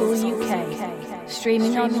Old School UK,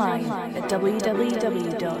 streaming online at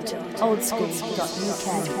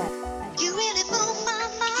www.oldschool.uk. You really move my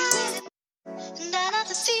mind, down off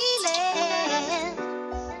the ceiling.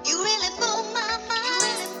 You really move my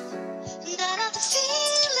mind, down off the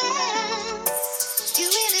ceiling. You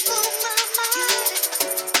really move my mind,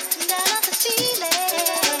 down off the ceiling.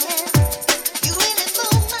 You really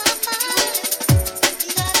move my mind,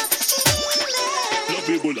 down off the ceiling.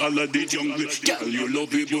 Lovable, all of the jungle, girl, you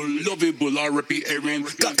lovable, I repeat, Erin.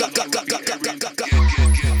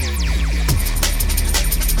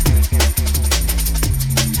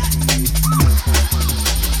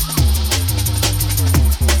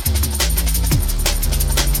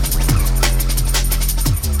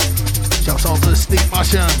 Shouts out to the Steak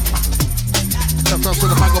Mushroom. Shouts out to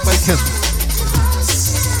the Mango Bacon.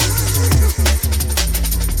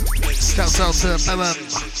 Shouts out to Melon.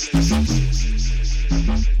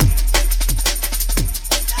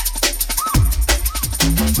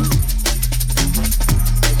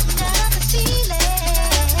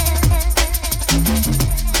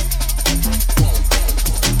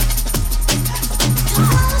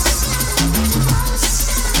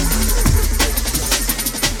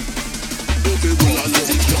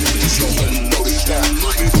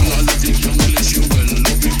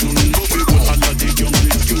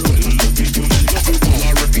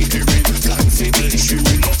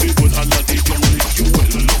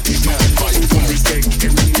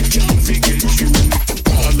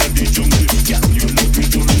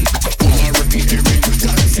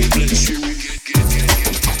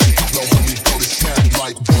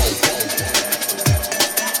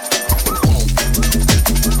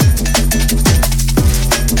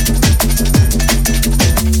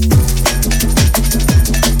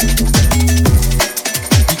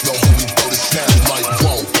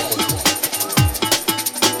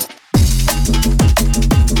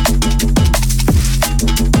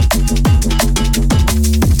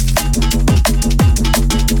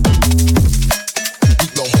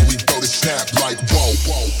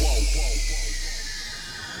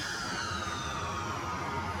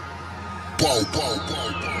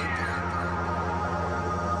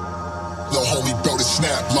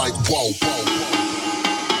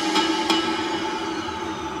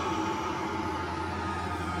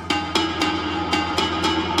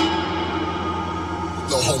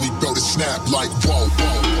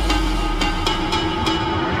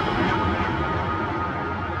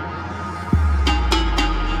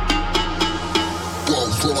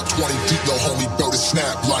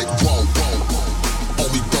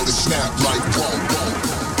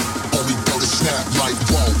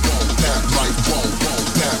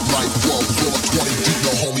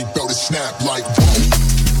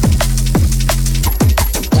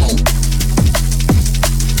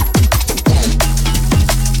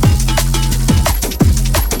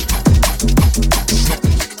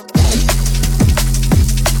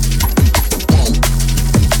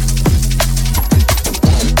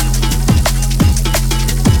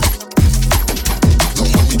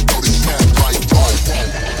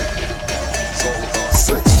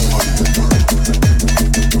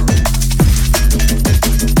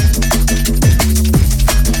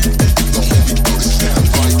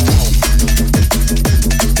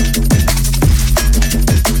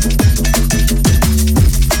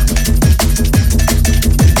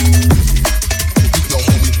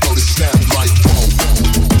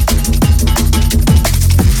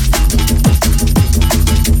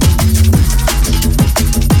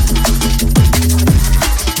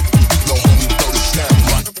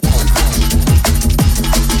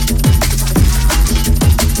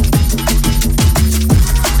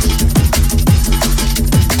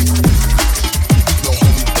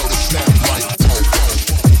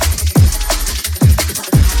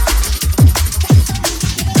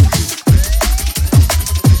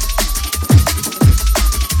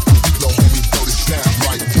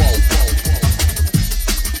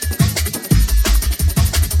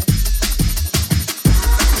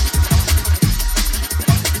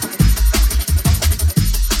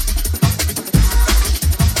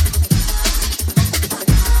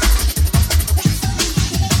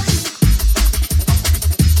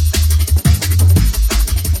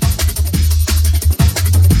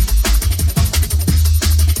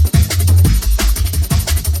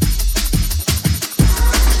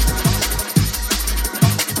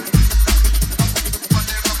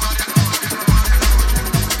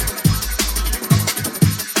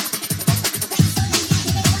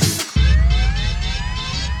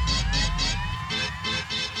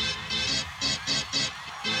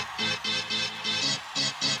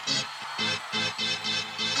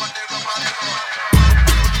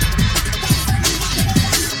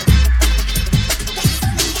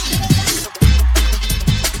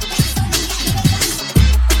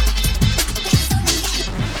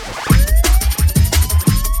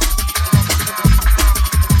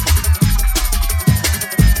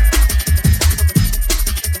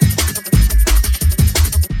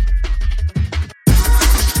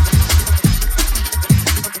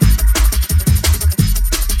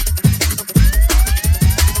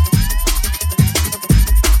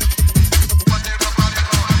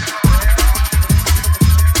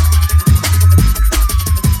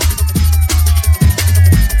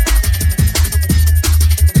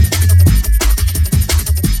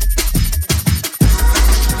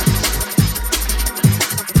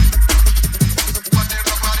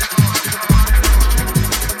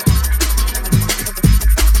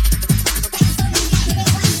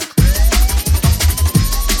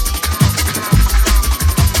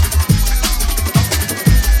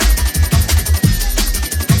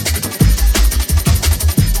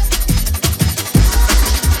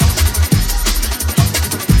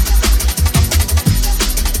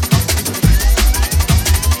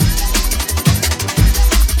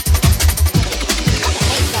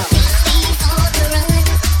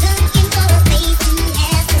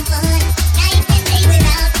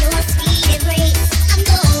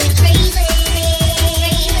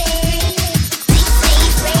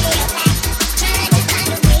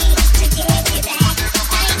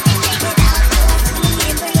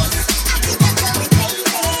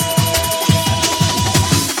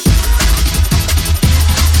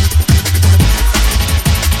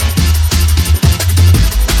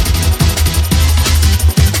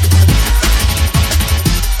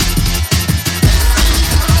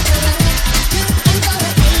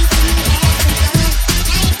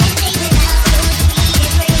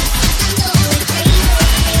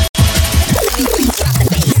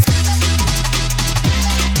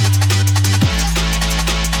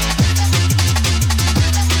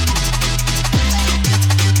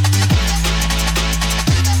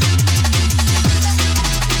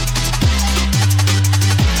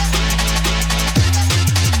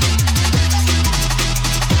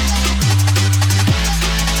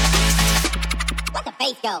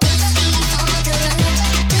 go.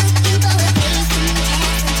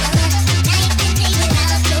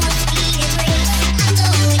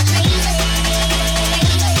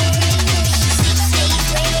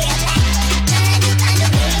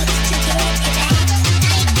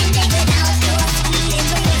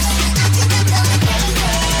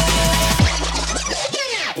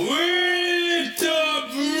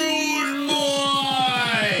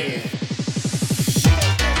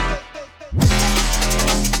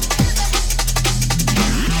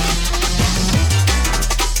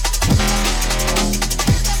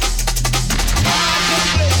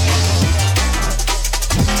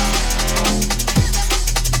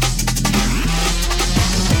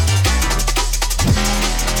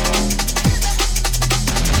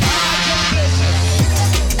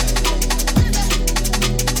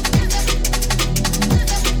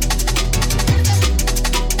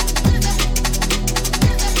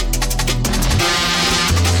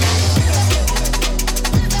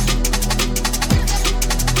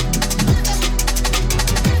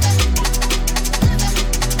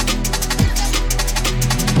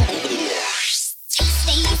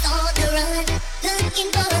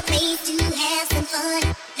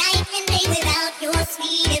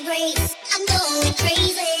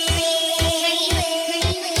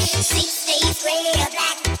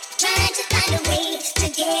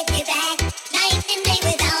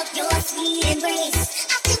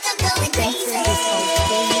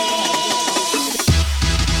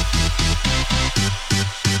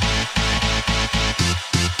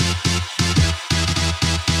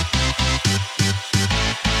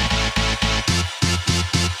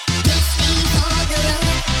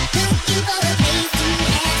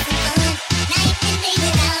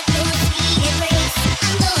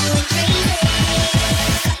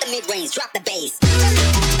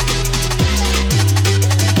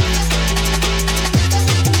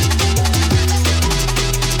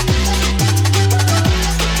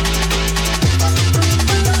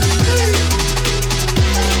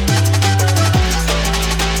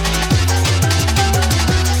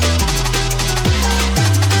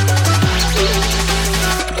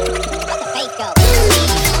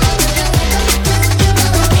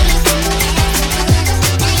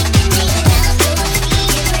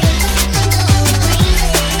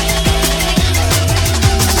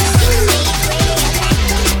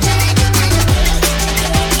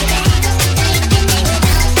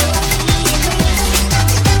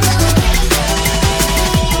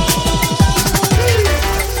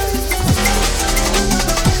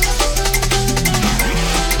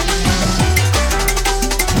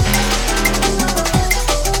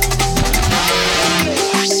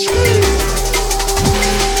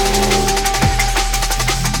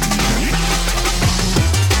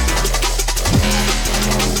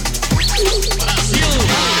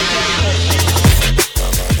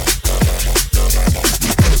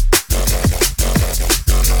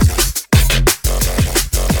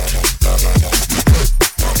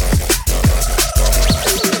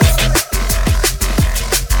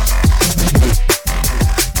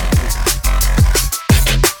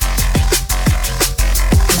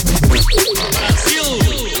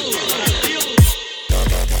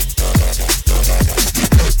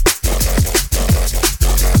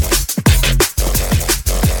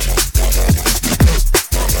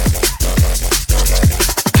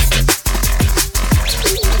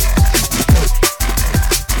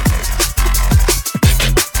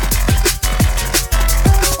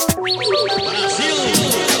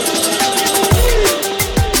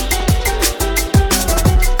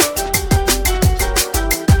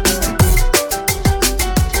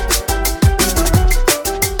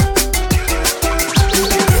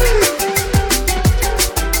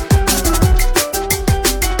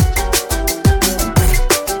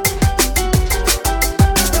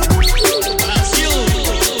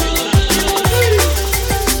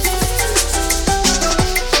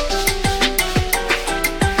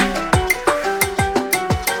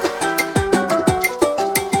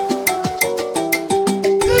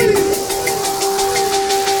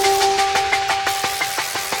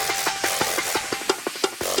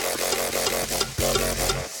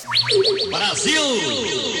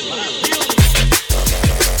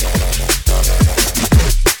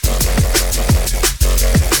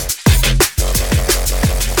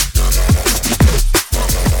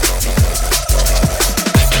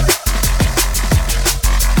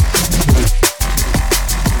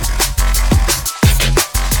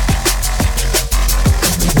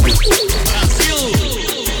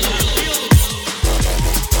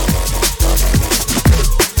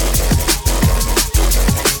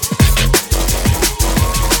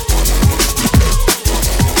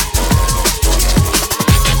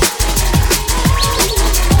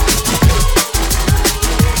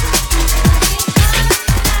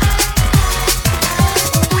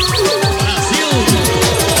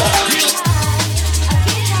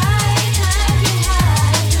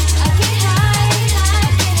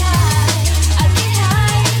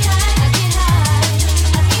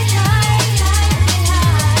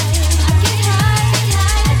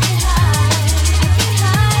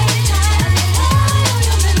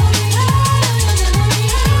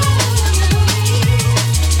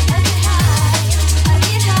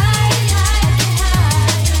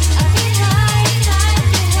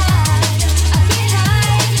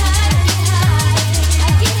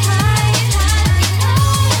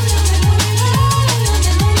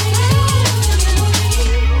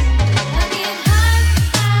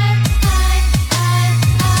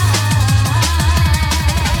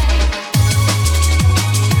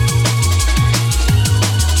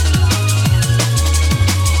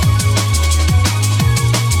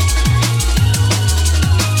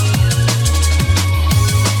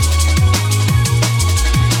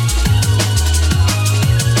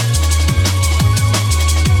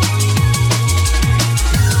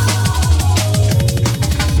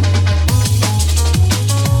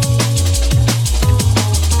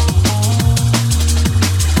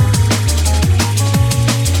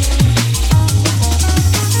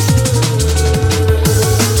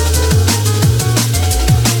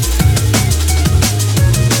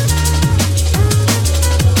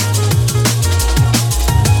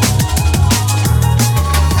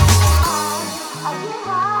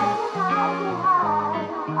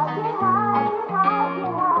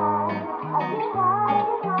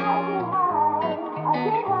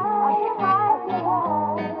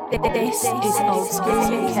 This is Old School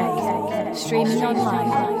UK, streaming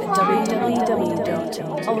online at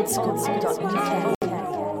www.oldschool.uk.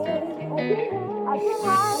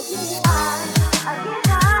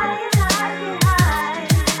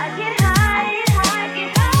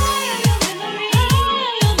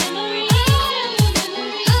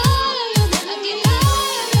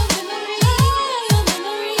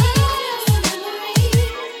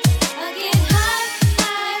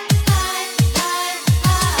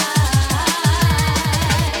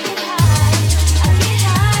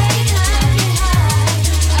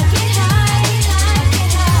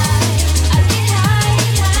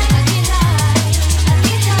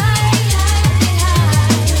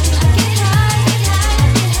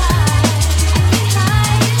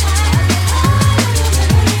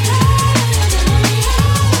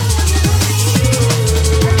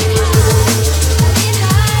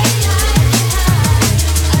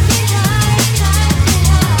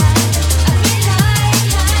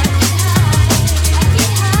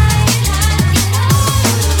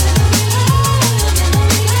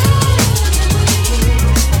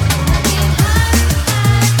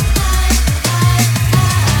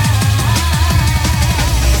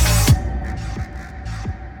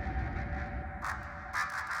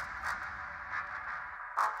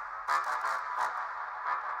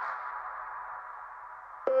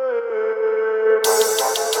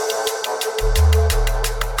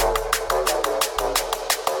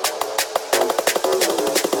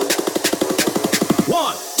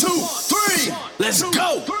 Let's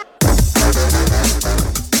go!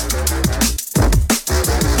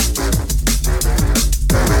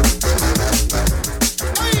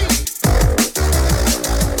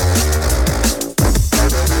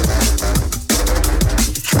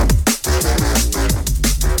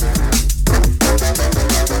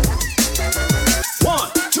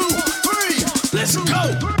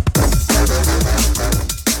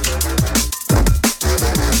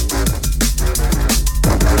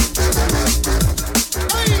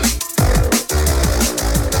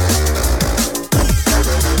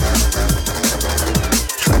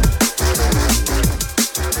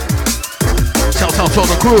 On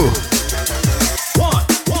the crew.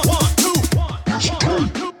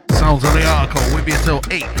 Sounds of the Arco, we'll be until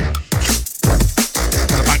 8.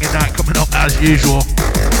 Got a banging night coming up as usual.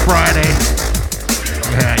 Friday.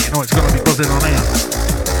 Yeah, you know it's gonna be buzzing on here.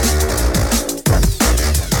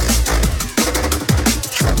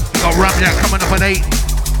 Got Ramjack coming up at 8.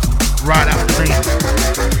 Right after me.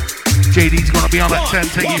 JD's gonna be on at 10,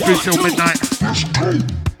 taking you through till midnight.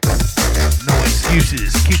 No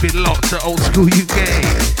excuses. Keep it locked to Old School UK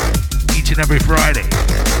each and every Friday.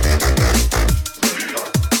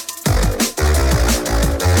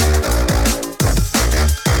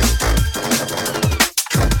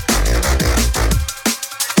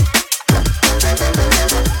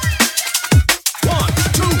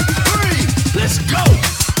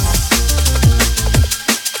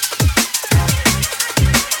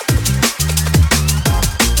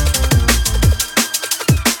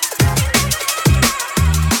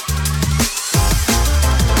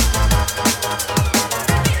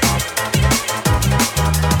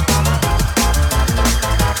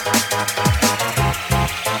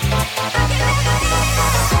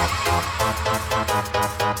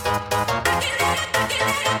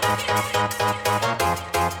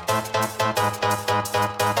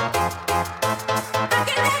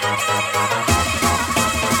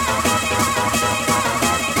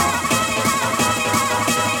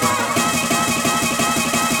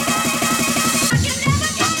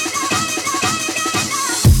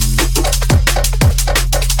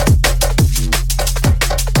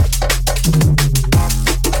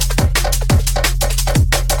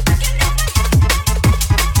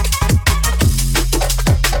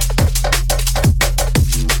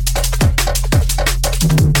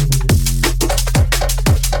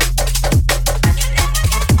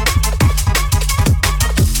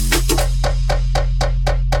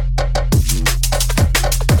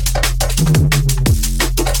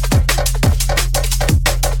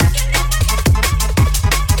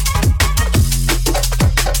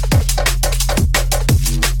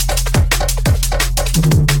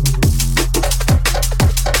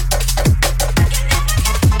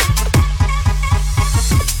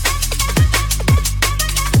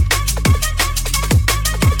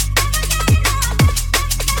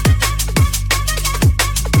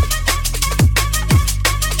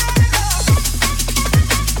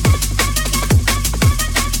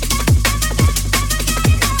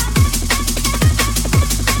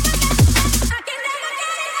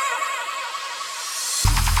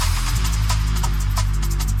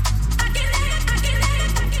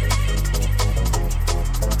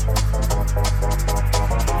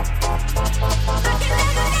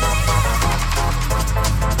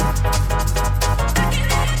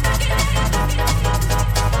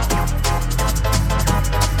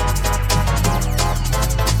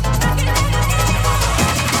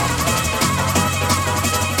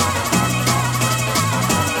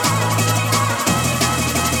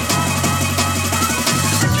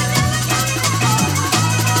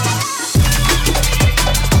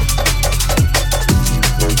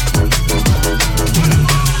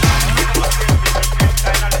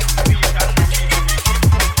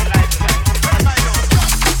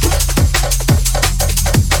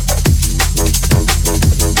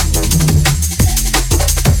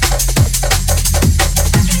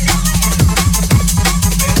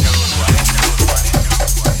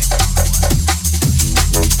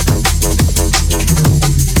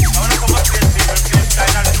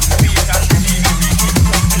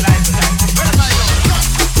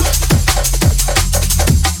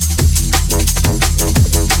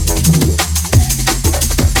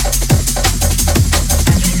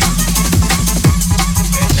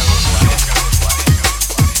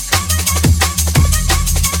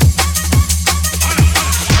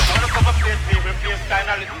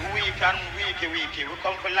 weak and weaky. We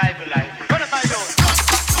come for live. What am I doing?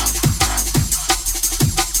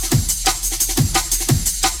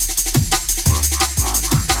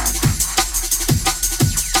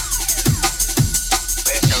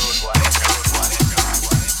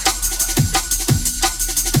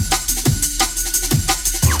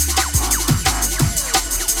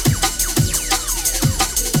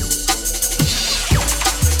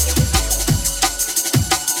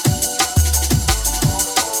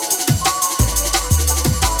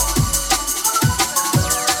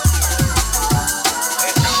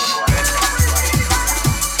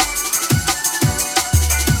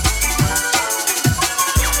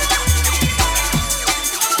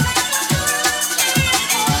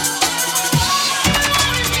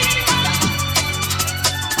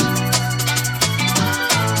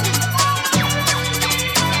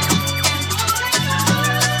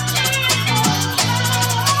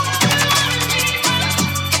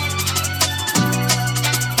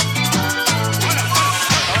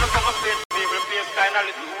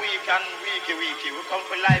 Weaky. We come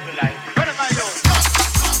for live. What am I doing?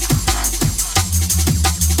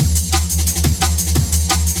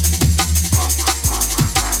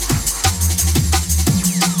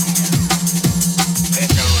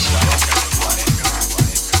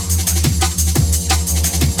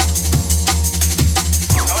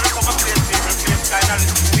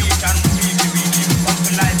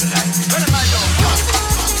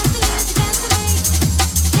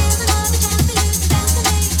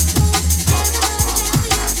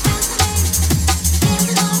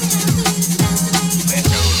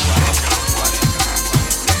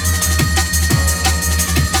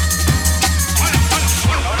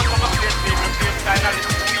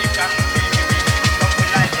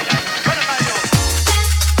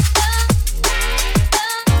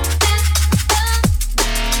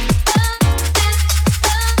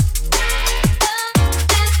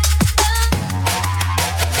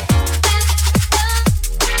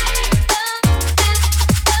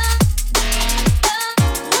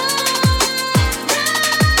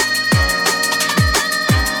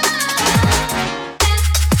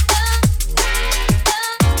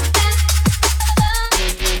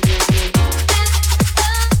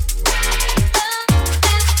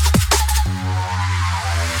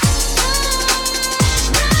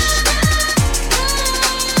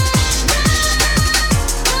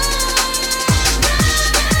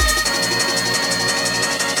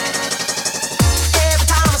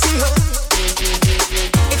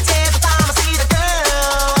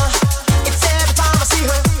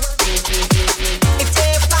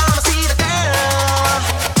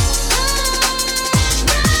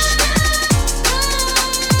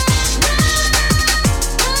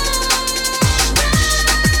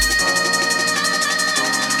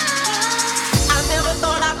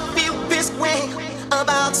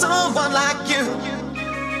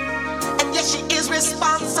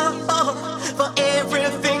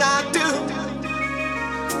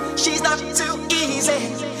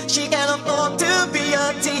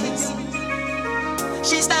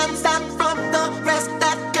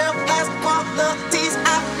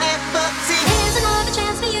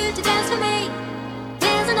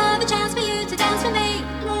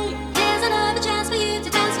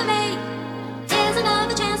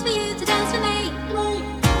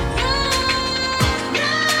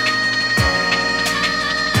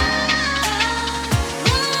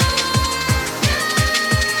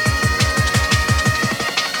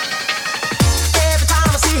 Every time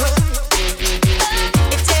I see her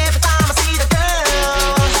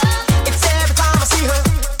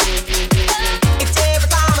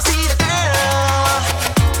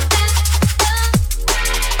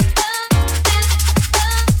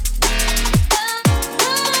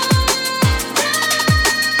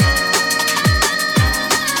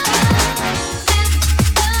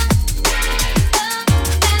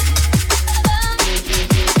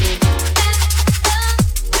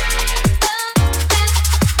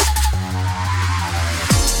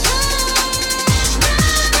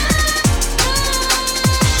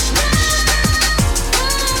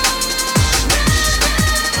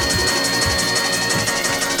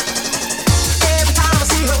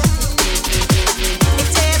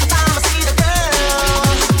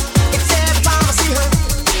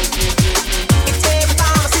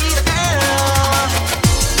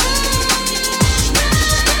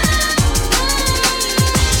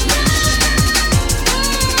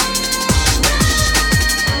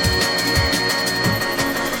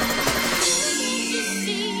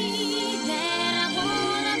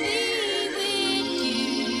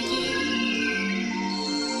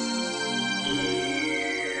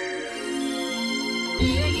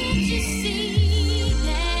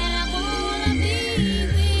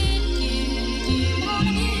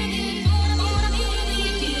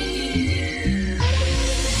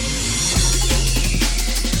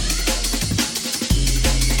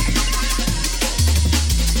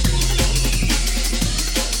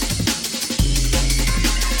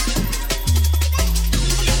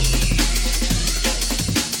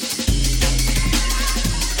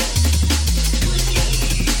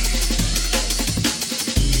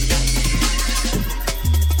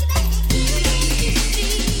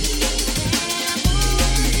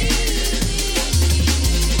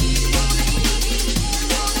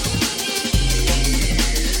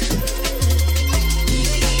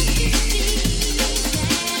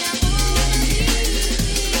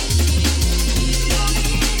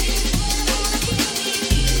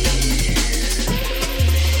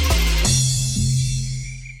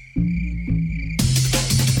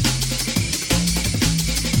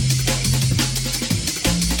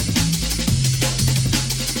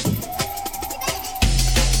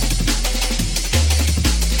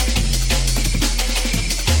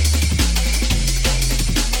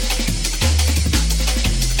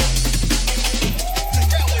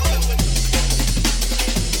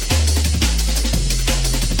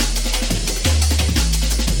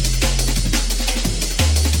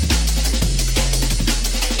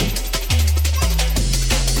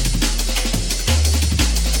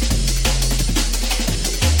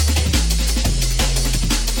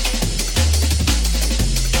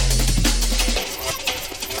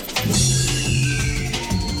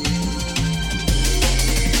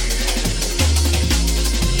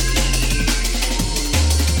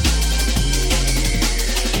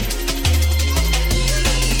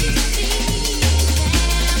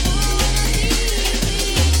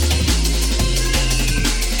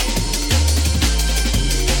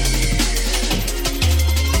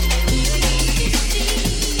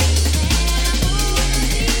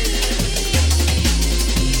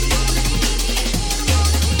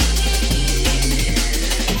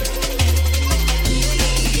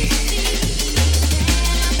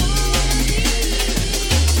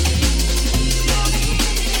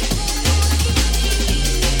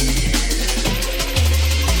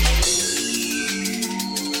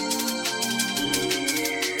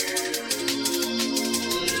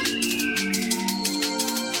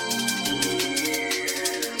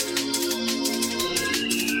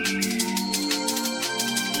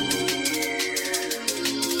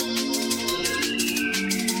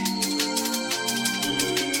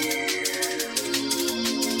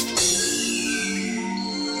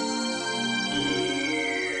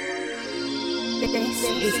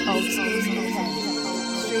is Old School UK.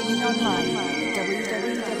 Streaming online at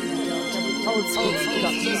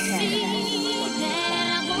www.oldschool.uk.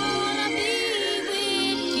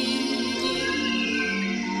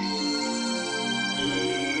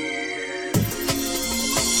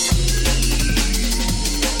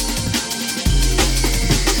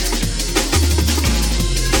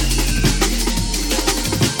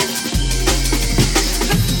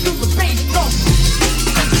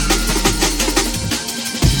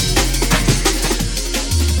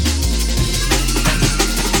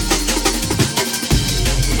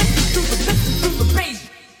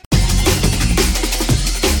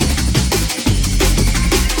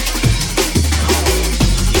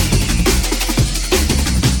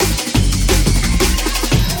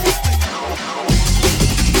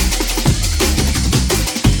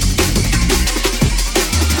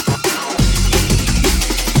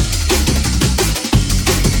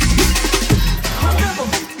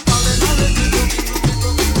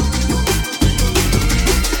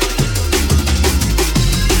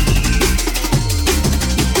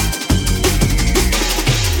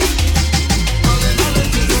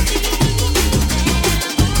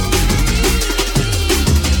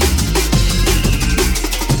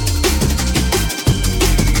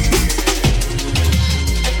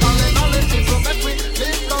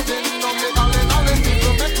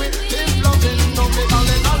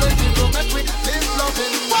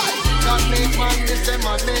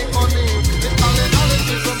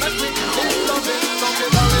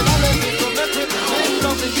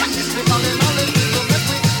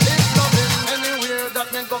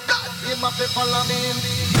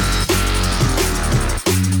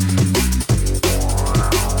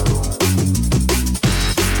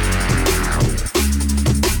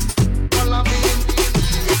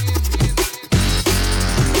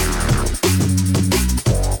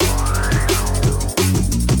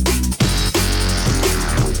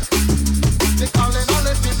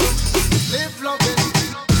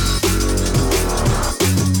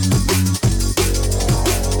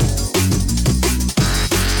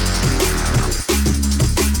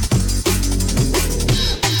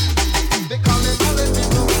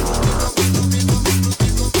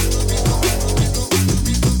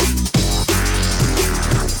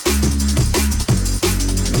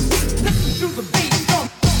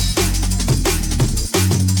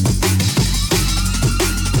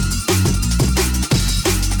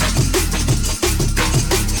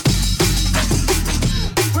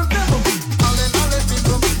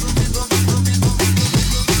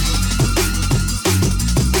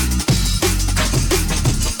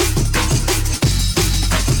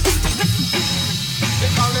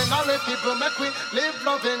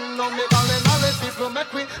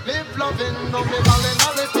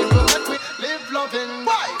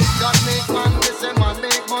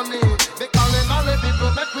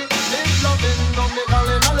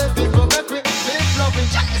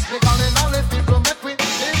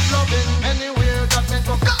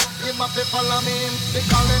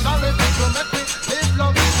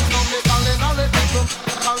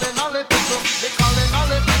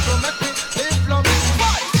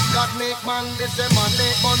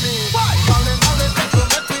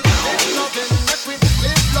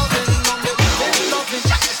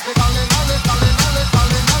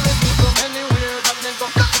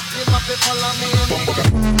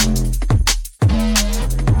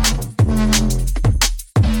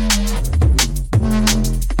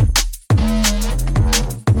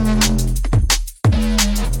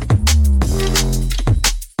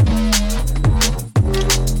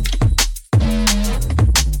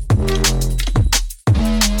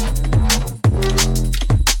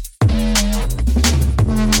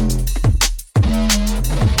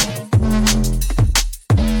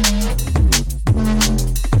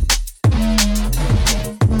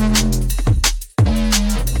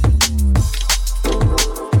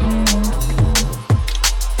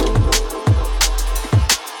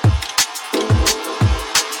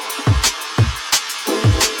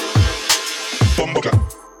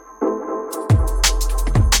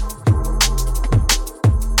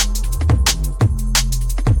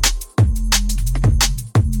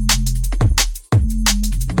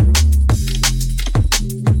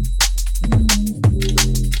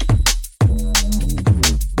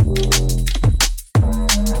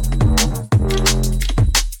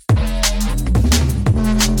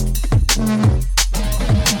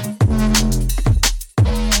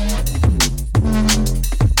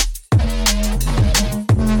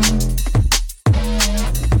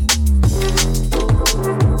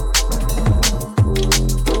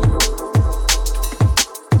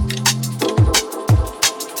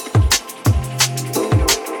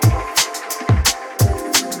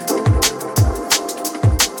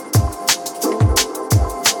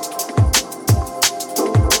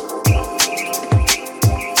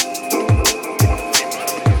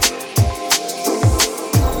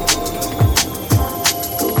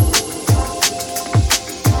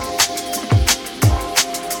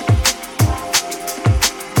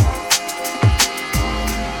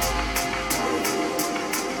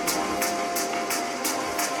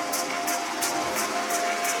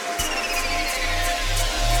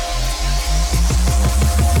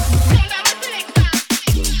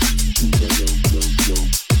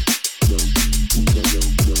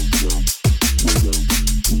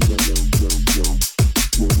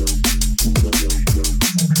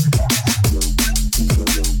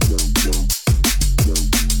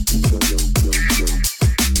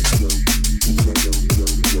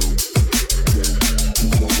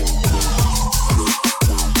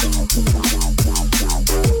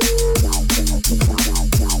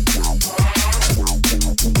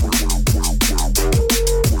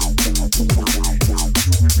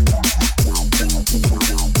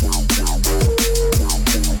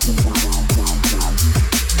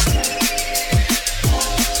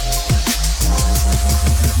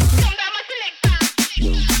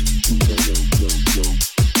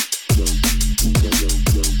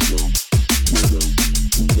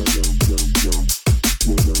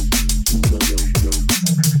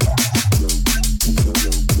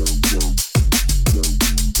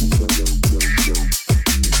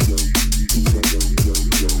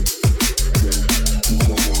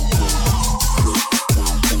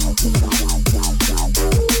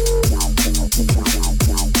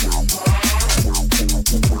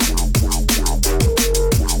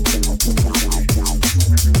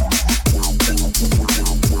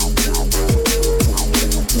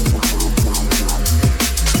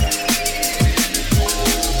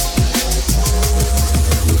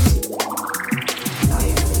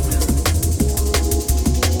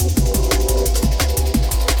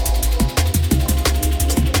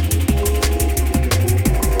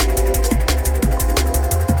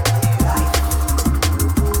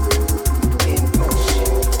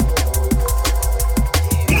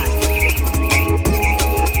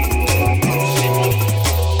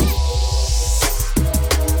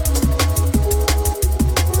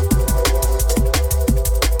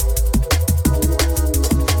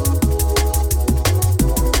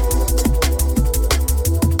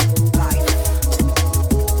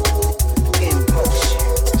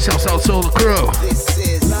 Shouts out to all the crew.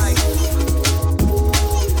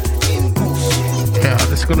 Yeah,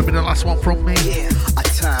 this is gonna be the last one from me. A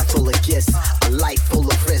time full of gifts, a life full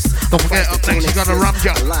of risks. Don't forget, up next you got a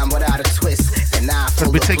Ramja. A line without a twist. And I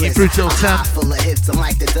Gonna be taking you through till 10. Full of hits, a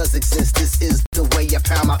mic that does exist. This is the way I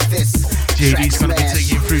pound my fists. JD's gonna be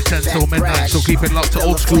taking you through 10 till midnight, so keep it locked to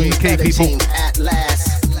old school UK people. At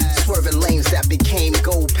last, swerving lanes that became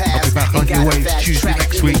gold paths. I'll be back on your waves Tuesday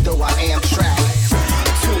next week.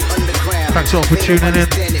 Thanks all for tuning in.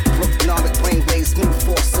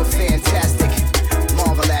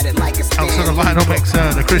 Out to the vinyl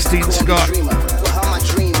mixer, the Christine Scott,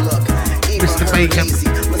 Mr. Bacon.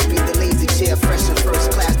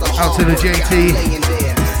 Out to the JT.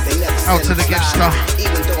 Out to the Gipster.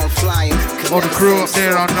 All the crew up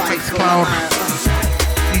there on the Mixcloud.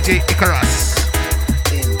 DJ Icarus.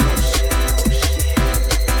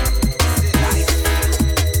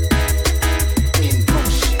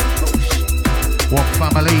 One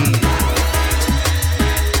family.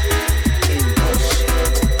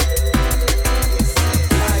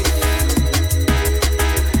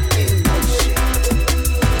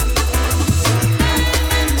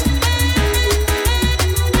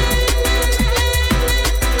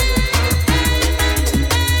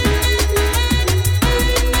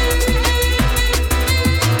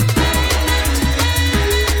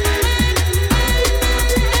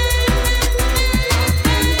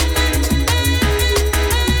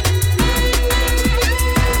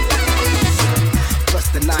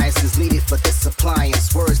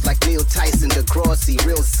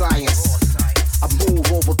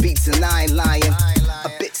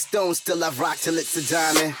 Still I rock till it's a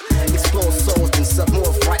diamond. Explore souls and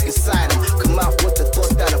submorph right inside them. Come out with the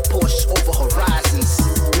thoughts that are pushed over horizons.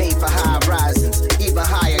 Made for high horizons, even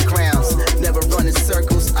higher grounds. Never run in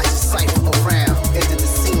circles, I just cipher around. Enter the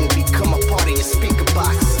scene, become a part of your speaker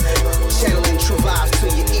box. Channeling true vibes to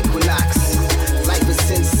your equinox. Life is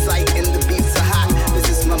in sight and the beats are hot. This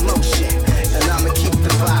is my motion, and I'ma keep the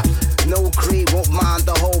vibe. No greed, won't mind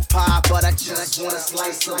the whole pie, but I just want a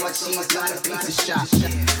slice of my cheese, not a pizza shop.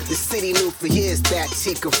 The city knew for years that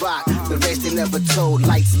he could rock. The rest they never told.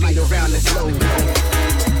 Light speed around the globe.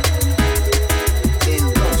 In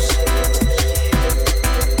motion.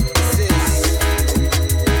 This is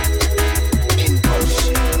in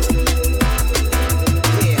motion.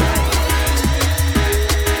 Yeah.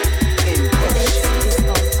 In motion. This is in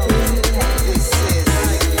motion. Yeah. This is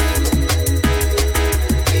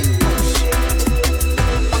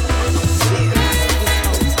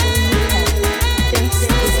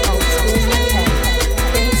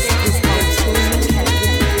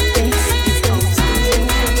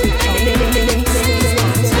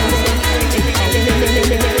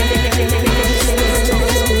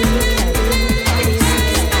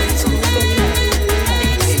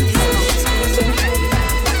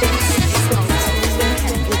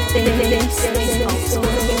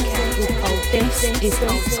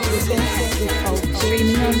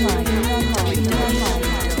streaming online.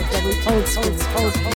 Old school.